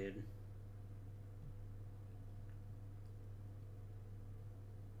think I did.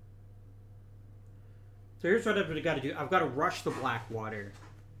 So here's what I've got to do. I've got to rush the Blackwater.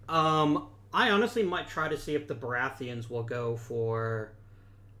 I honestly might try to see if the Baratheons will go for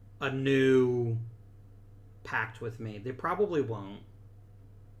a new pact with me. They probably won't.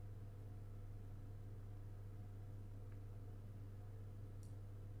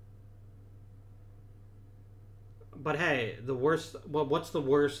 But hey, the worst... Well, what's the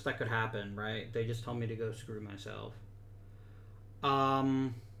worst that could happen, right? They just tell me to go screw myself.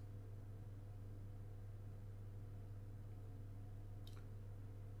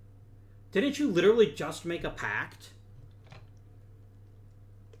 Didn't you literally just make a pact?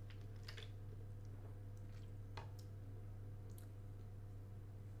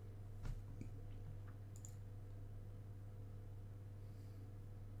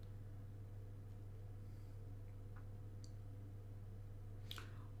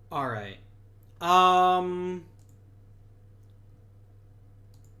 All right.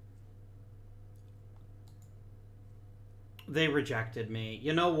 They rejected me.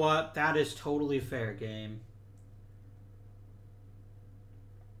 You know what? That is totally fair game.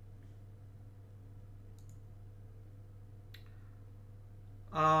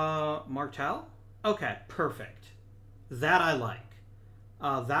 Martell? Okay, perfect. That I like.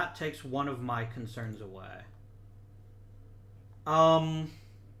 That takes one of my concerns away.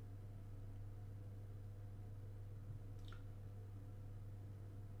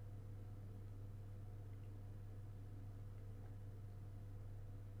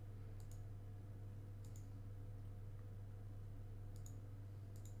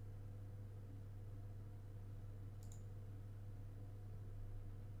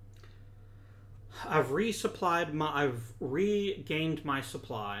 I've regained my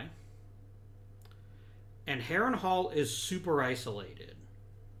supply. And Harrenhal is super isolated.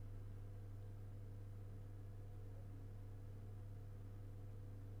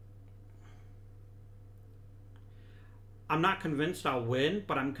 I'm not convinced I'll win,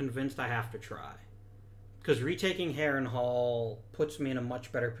 but I'm convinced I have to try. Because retaking Harrenhal puts me in a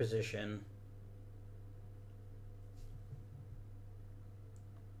much better position.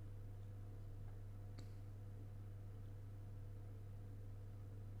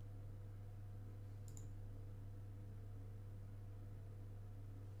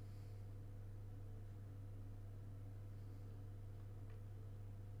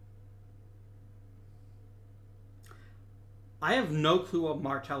 I have no clue what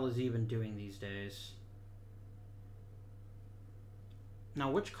Martel is even doing these days. Now,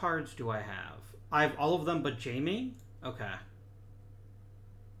 which cards do I have? I have all of them but Jamie? Okay.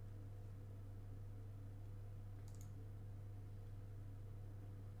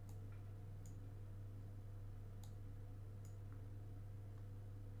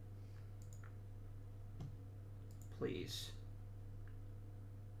 Please.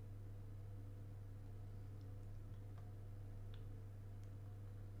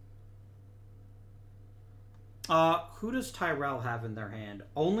 Who does Tyrell have in their hand?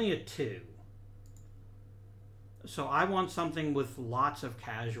 Only a 2. So I want something with lots of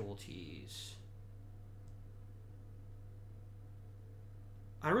casualties.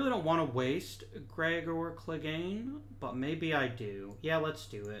 I really don't want to waste Gregor Clegane, but maybe I do. Yeah, let's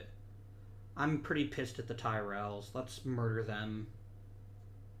do it. I'm pretty pissed at the Tyrells. Let's murder them.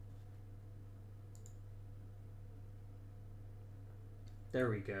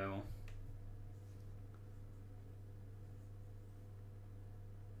 There we go.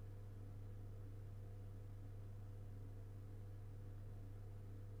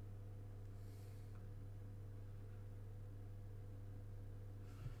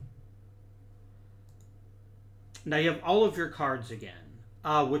 Now you have all of your cards again,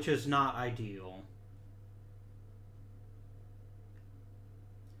 which is not ideal.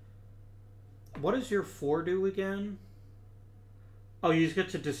 What does your 4 do again? Oh, you just get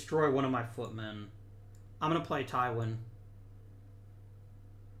to destroy one of my footmen. I'm going to play Tywin.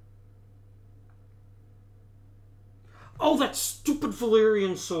 Oh, that stupid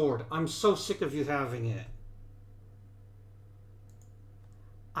Valyrian sword. I'm so sick of you having it.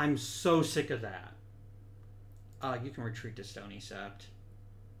 I'm so sick of that. You can retreat to Stony Sept.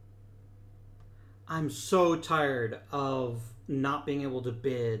 I'm so tired of not being able to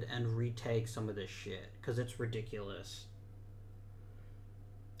bid and retake some of this shit, because it's ridiculous.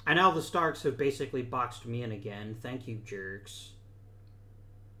 And now the Starks have basically boxed me in again. Thank you, jerks.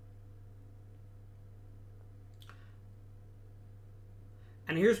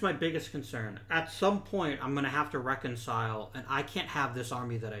 And here's my biggest concern. At some point, I'm going to have to reconcile, and I can't have this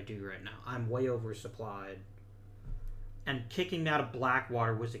army that I do right now. I'm way oversupplied. And kicking out of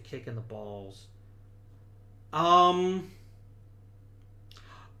Blackwater was a kick in the balls. Oh.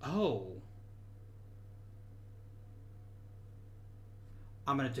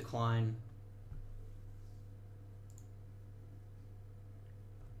 I'm going to decline.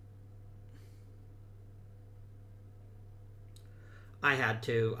 I had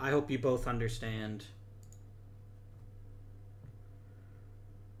to. I hope you both understand.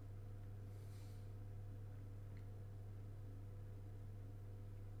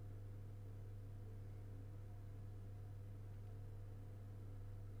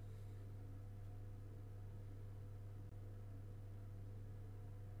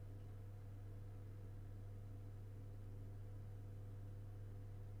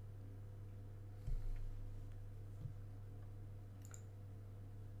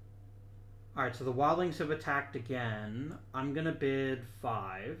 Alright, so the Wildlings have attacked again. I'm going to bid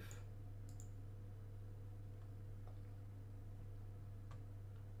 5.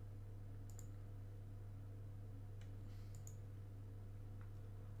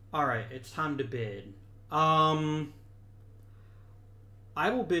 Alright, it's time to bid. I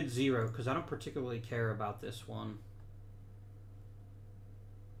will bid 0, because I don't particularly care about this one.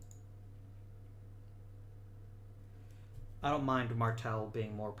 I don't mind Martel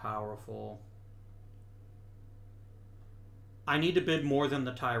being more powerful. I need to bid more than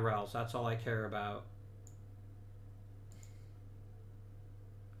the Tyrells. That's all I care about.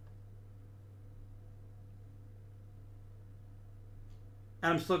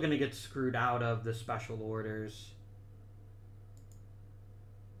 And I'm still going to get screwed out of the special orders.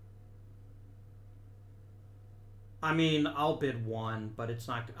 I mean, I'll bid 1, but it's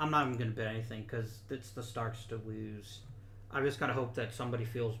not. I'm not even going to bid anything because it's the Starks to lose. I just gotta hope that somebody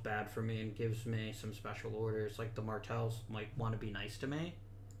feels bad for me and gives me some special orders, like the Martells might want to be nice to me.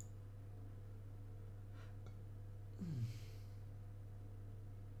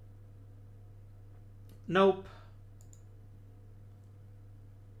 Nope.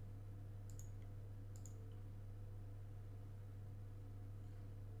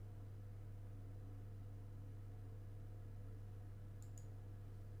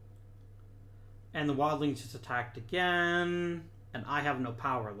 And the Wildlings just attacked again. And I have no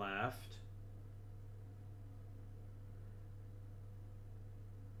power left.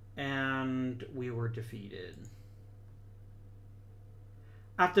 And we were defeated.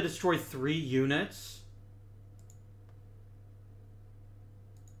 I have to destroy 3 units.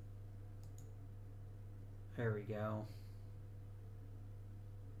 There we go.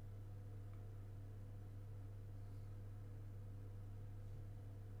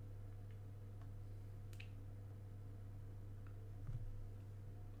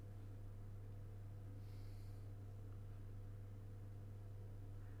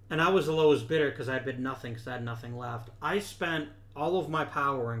 And I was the lowest bidder because I bid nothing because I had nothing left. I spent all of my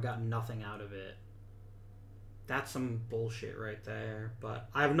power and got nothing out of it. That's some bullshit right there. But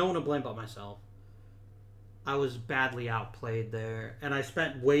I have no one to blame but myself. I was badly outplayed there. And I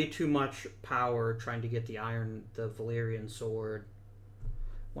spent way too much power trying to get the Valyrian sword,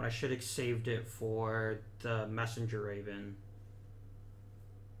 when I should have saved it for the Messenger Raven.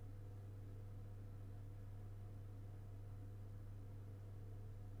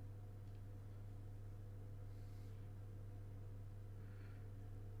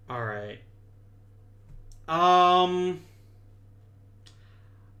 Alright. I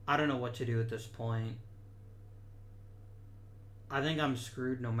don't know what to do at this point. I think I'm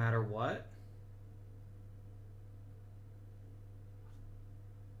screwed no matter what.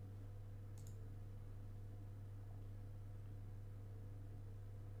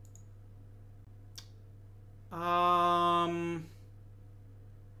 I'm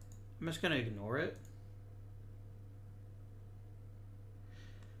just gonna ignore it.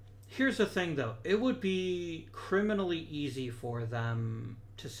 Here's the thing, though. It would be criminally easy for them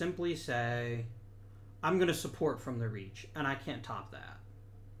to simply say, I'm going to support from the Reach, and I can't top that.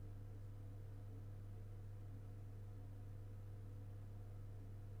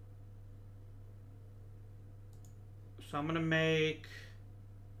 So I'm going to make...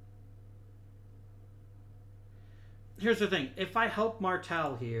 Here's the thing. If I help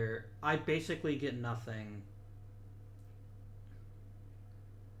Martell here, I basically get nothing.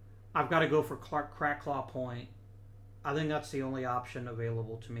 I've got to go for Crack Claw Point. I think that's the only option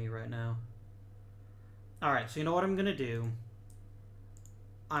available to me right now. Alright, so you know what I'm going to do?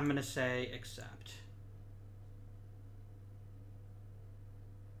 I'm going to say accept.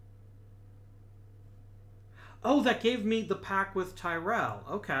 Oh, that gave me the pack with Tyrell.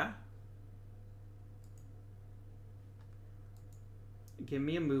 Okay. Give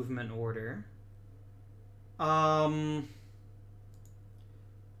me a movement order.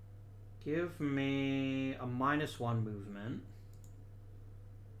 Give me a -1 movement.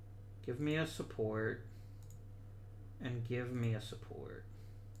 Give me a support. And give me a support.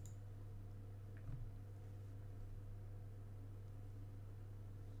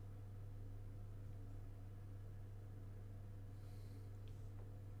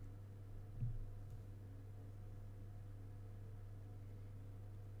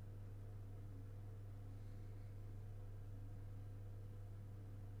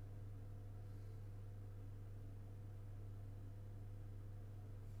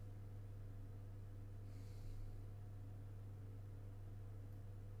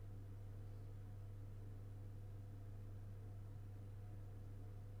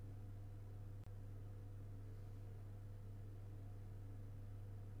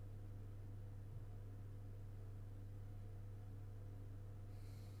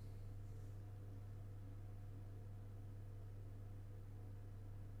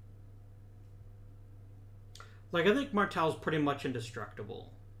 Like, I think Martell's pretty much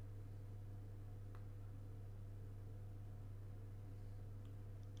indestructible.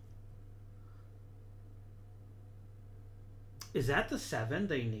 Is that the 7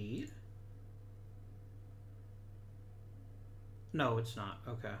 they need? No, it's not.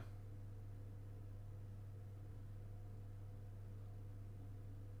 Okay.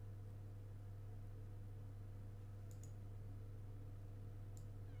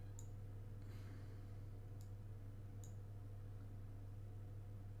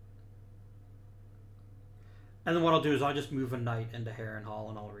 And then what I'll do is I'll just move a knight into Harrenhal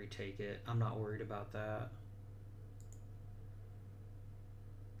and I'll retake it. I'm not worried about that.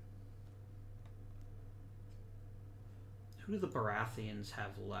 Who do the Baratheons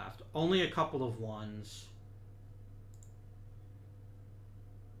have left? Only a couple of ones.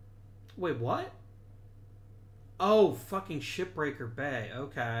 Wait, what? Oh, fucking Shipbreaker Bay.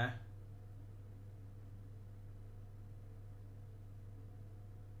 Okay.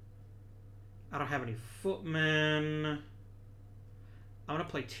 I don't have any footmen. I'm gonna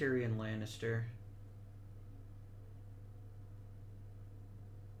play Tyrion Lannister.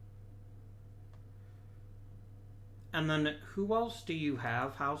 And then, who else do you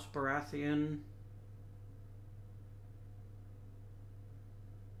have, House Baratheon?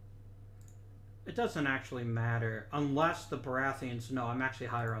 It doesn't actually matter, unless the Baratheons... No, I'm actually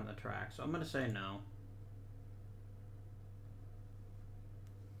higher on the track, so I'm gonna say no.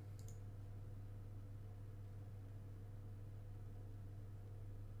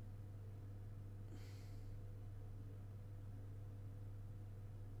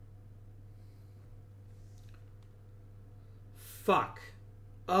 Fuck.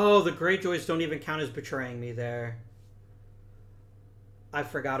 Oh, the Greyjoys don't even count as betraying me there. I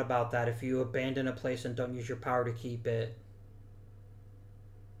forgot about that. If you abandon a place and don't use your power to keep it.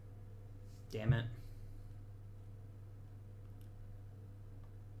 Damn it.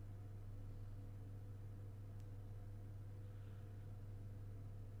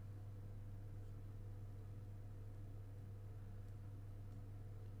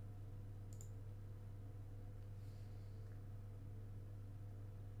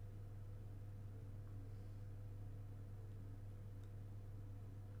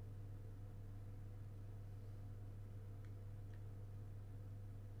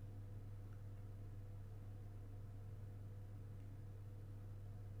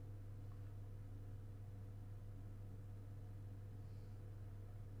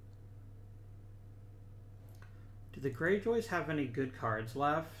 Do the Greyjoys have any good cards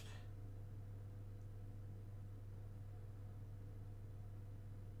left?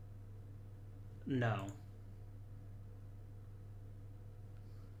 No.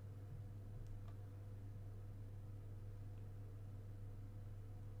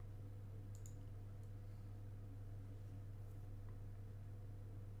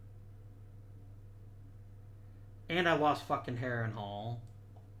 And I lost fucking Harrenhal.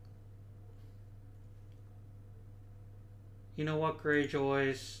 You know what,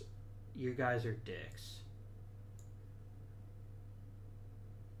 Greyjoys? You guys are dicks.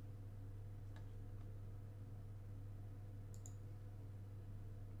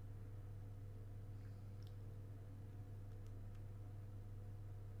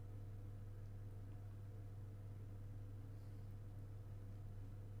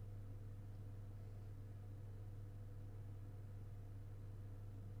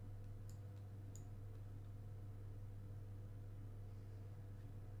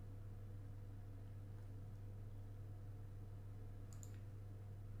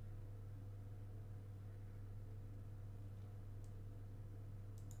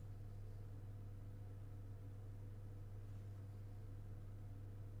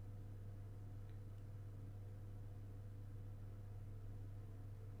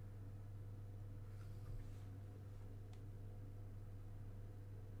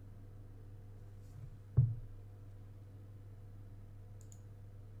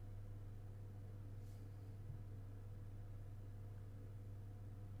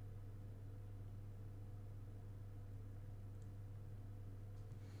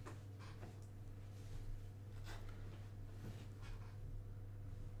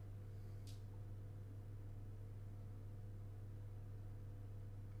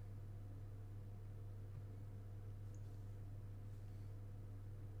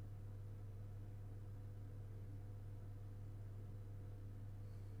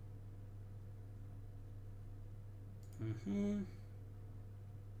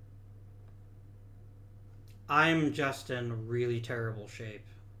 I'm just in really terrible shape.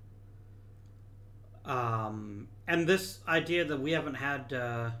 And this idea that we haven't had,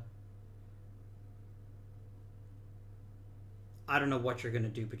 I don't know what you're gonna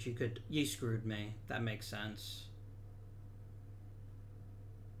do, but you screwed me. That makes sense.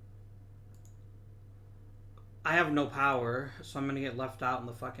 I have no power, so I'm gonna get left out in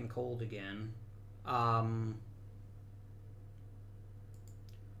the fucking cold again.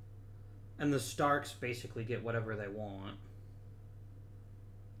 And the Starks basically get whatever they want.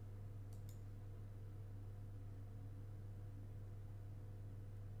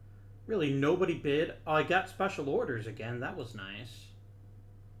 Really, nobody bid. Oh, I got special orders again. That was nice.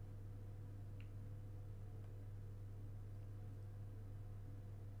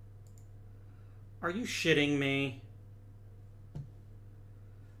 Are you shitting me?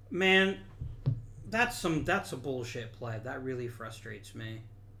 Man, that's a bullshit play. That really frustrates me.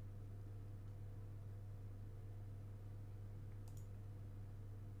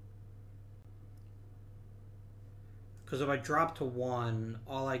 Because if I drop to 1,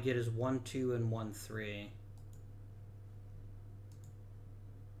 all I get is 1, 2, and 1, 3.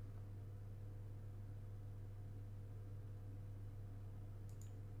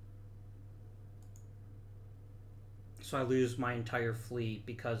 So I lose my entire fleet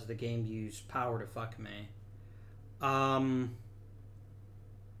because the game used power to fuck me. I mean,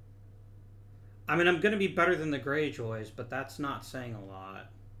 I'm going to be better than the Greyjoys, but that's not saying a lot.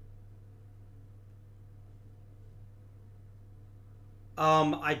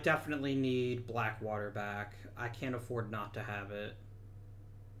 I definitely need Blackwater back. I can't afford not to have it.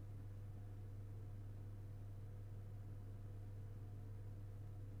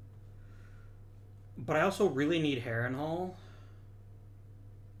 But I also really need Harrenhal.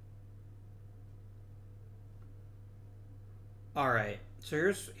 Alright,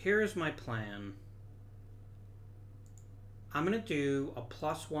 so here's my plan. I'm going to do a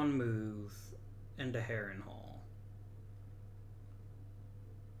 +1 move into Harrenhal.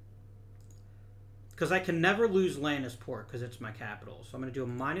 Because I can never lose Lannisport because it's my capital. So I'm going to do a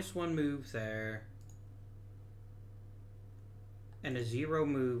 -1 move there. And a 0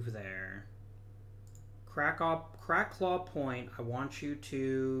 move there. Cracklaw Point, I want you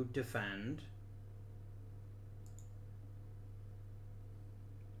to defend.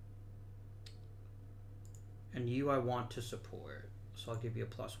 And you I want to support. So I'll give you a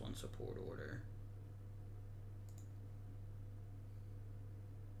 +1 support order.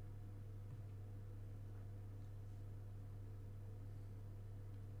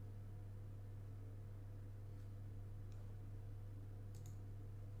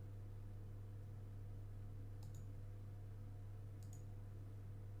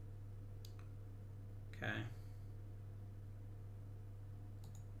 Okay.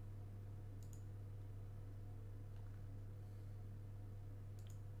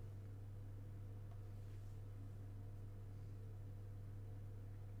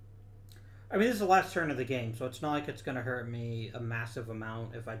 I mean, this is the last turn of the game, so it's not like it's going to hurt me a massive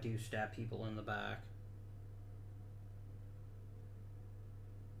amount if I do stab people in the back.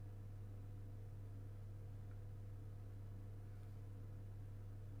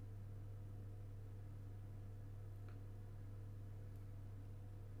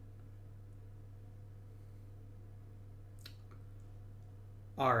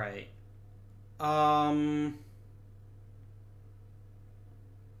 All right.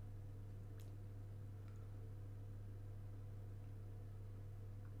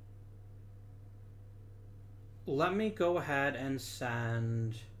 Let me go ahead and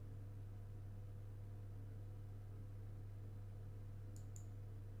send...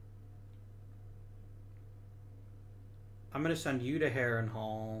 I'm going to send you to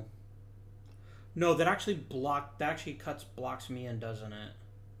Harrenhal. No, that actually blocks me in, doesn't it?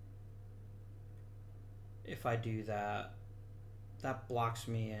 If I do that. That blocks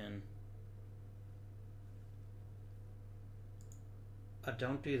me in.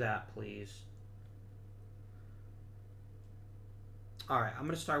 Don't do that, please. Alright, I'm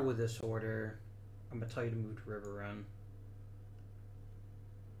going to start with this order. I'm going to tell you to move to Riverrun.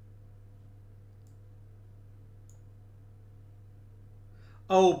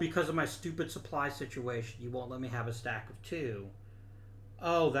 Oh, because of my stupid supply situation, you won't let me have a stack of 2.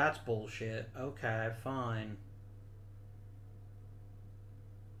 Oh, that's bullshit. Okay, fine.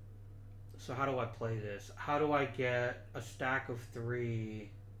 So how do I play this? How do I get a stack of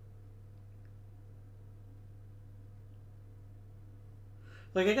 3?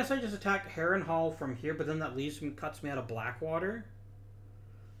 Like, I guess I just attack Harrenhal from here, but then that cuts me out of Blackwater.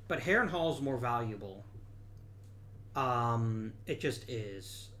 But Harrenhal is more valuable. It just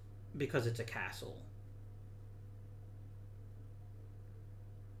is. Because it's a castle.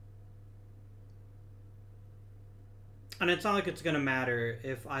 And it's not like it's gonna matter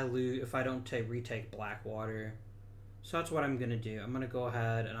if I don't retake Blackwater. So that's what I'm gonna do. I'm gonna go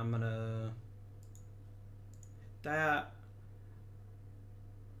ahead and I'm gonna that.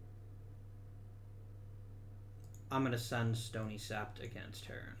 I'm gonna send Stony Sept against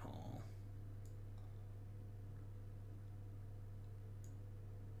Harrenhal.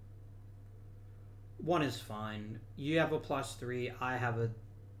 One is fine. You have a +3. I have a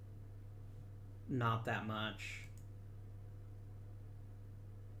not that much.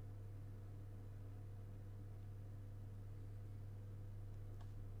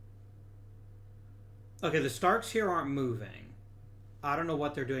 Okay, the Starks here aren't moving. I don't know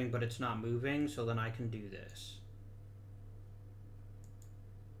what they're doing, but it's not moving, so then I can do this.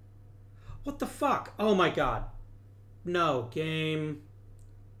 What the fuck? Oh my god. No, game.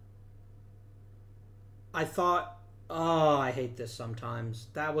 I thought... Oh, I hate this sometimes.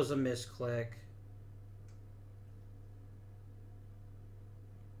 That was a misclick.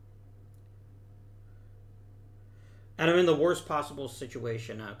 And I'm in the worst possible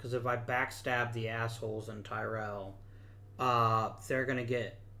situation now, because if I backstab the assholes in Tyrell, they're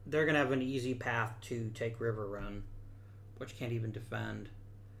gonna have an easy path to take Riverrun, which can't even defend.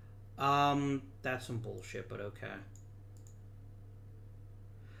 That's some bullshit, but okay.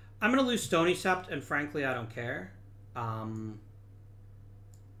 I'm gonna lose Stony Sept, and frankly, I don't care.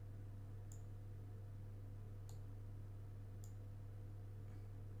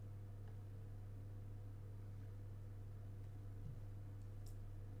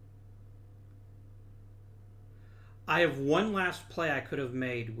 I have one last play I could have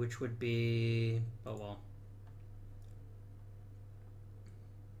made, which would be... Oh, well.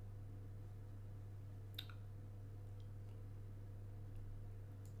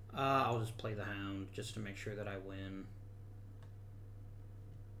 I'll just play the Hound, just to make sure that I win.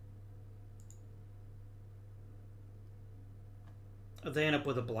 If they end up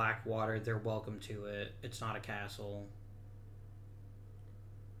with a Blackwater, they're welcome to it. It's not a castle.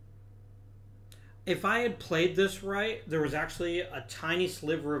 If I had played this right, there was actually a tiny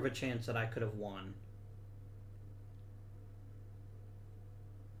sliver of a chance that I could have won.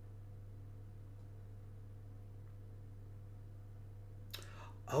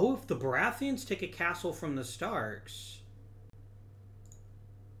 Oh, if the Baratheons take a castle from the Starks...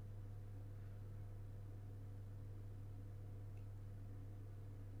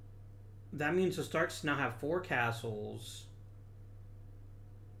 That means the Starks now have 4 castles.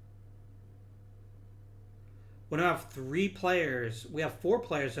 We now have 3 players. We have 4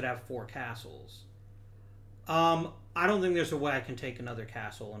 players that have 4 castles. I don't think there's a way I can take another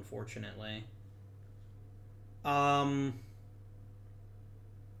castle, unfortunately. Yeah,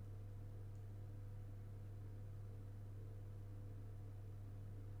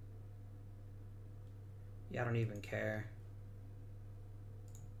 I don't even care.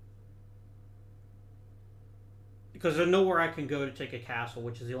 Because there's nowhere I can go to take a castle,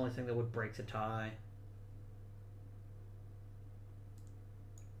 which is the only thing that would break the tie.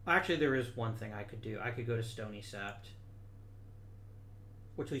 Actually, there is one thing I could do. I could go to Stony Sept.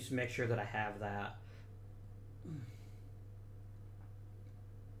 Which at least make sure that I have that.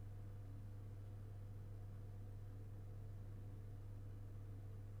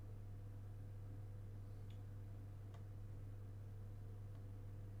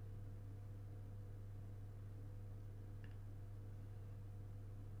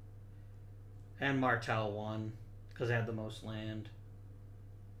 And Martell won, because they had the most land.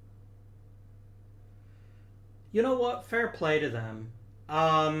 You know what? Fair play to them.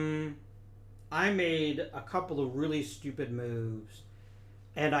 I made a couple of really stupid moves.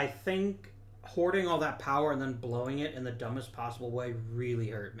 And I think hoarding all that power and then blowing it in the dumbest possible way really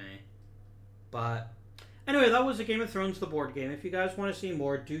hurt me. But anyway, that was the Game of Thrones, the board game. If you guys want to see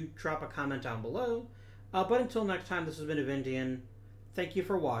more, do drop a comment down below. But until next time, this has been Avindian. Thank you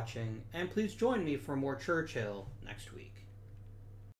for watching, and please join me for more Churchill next week.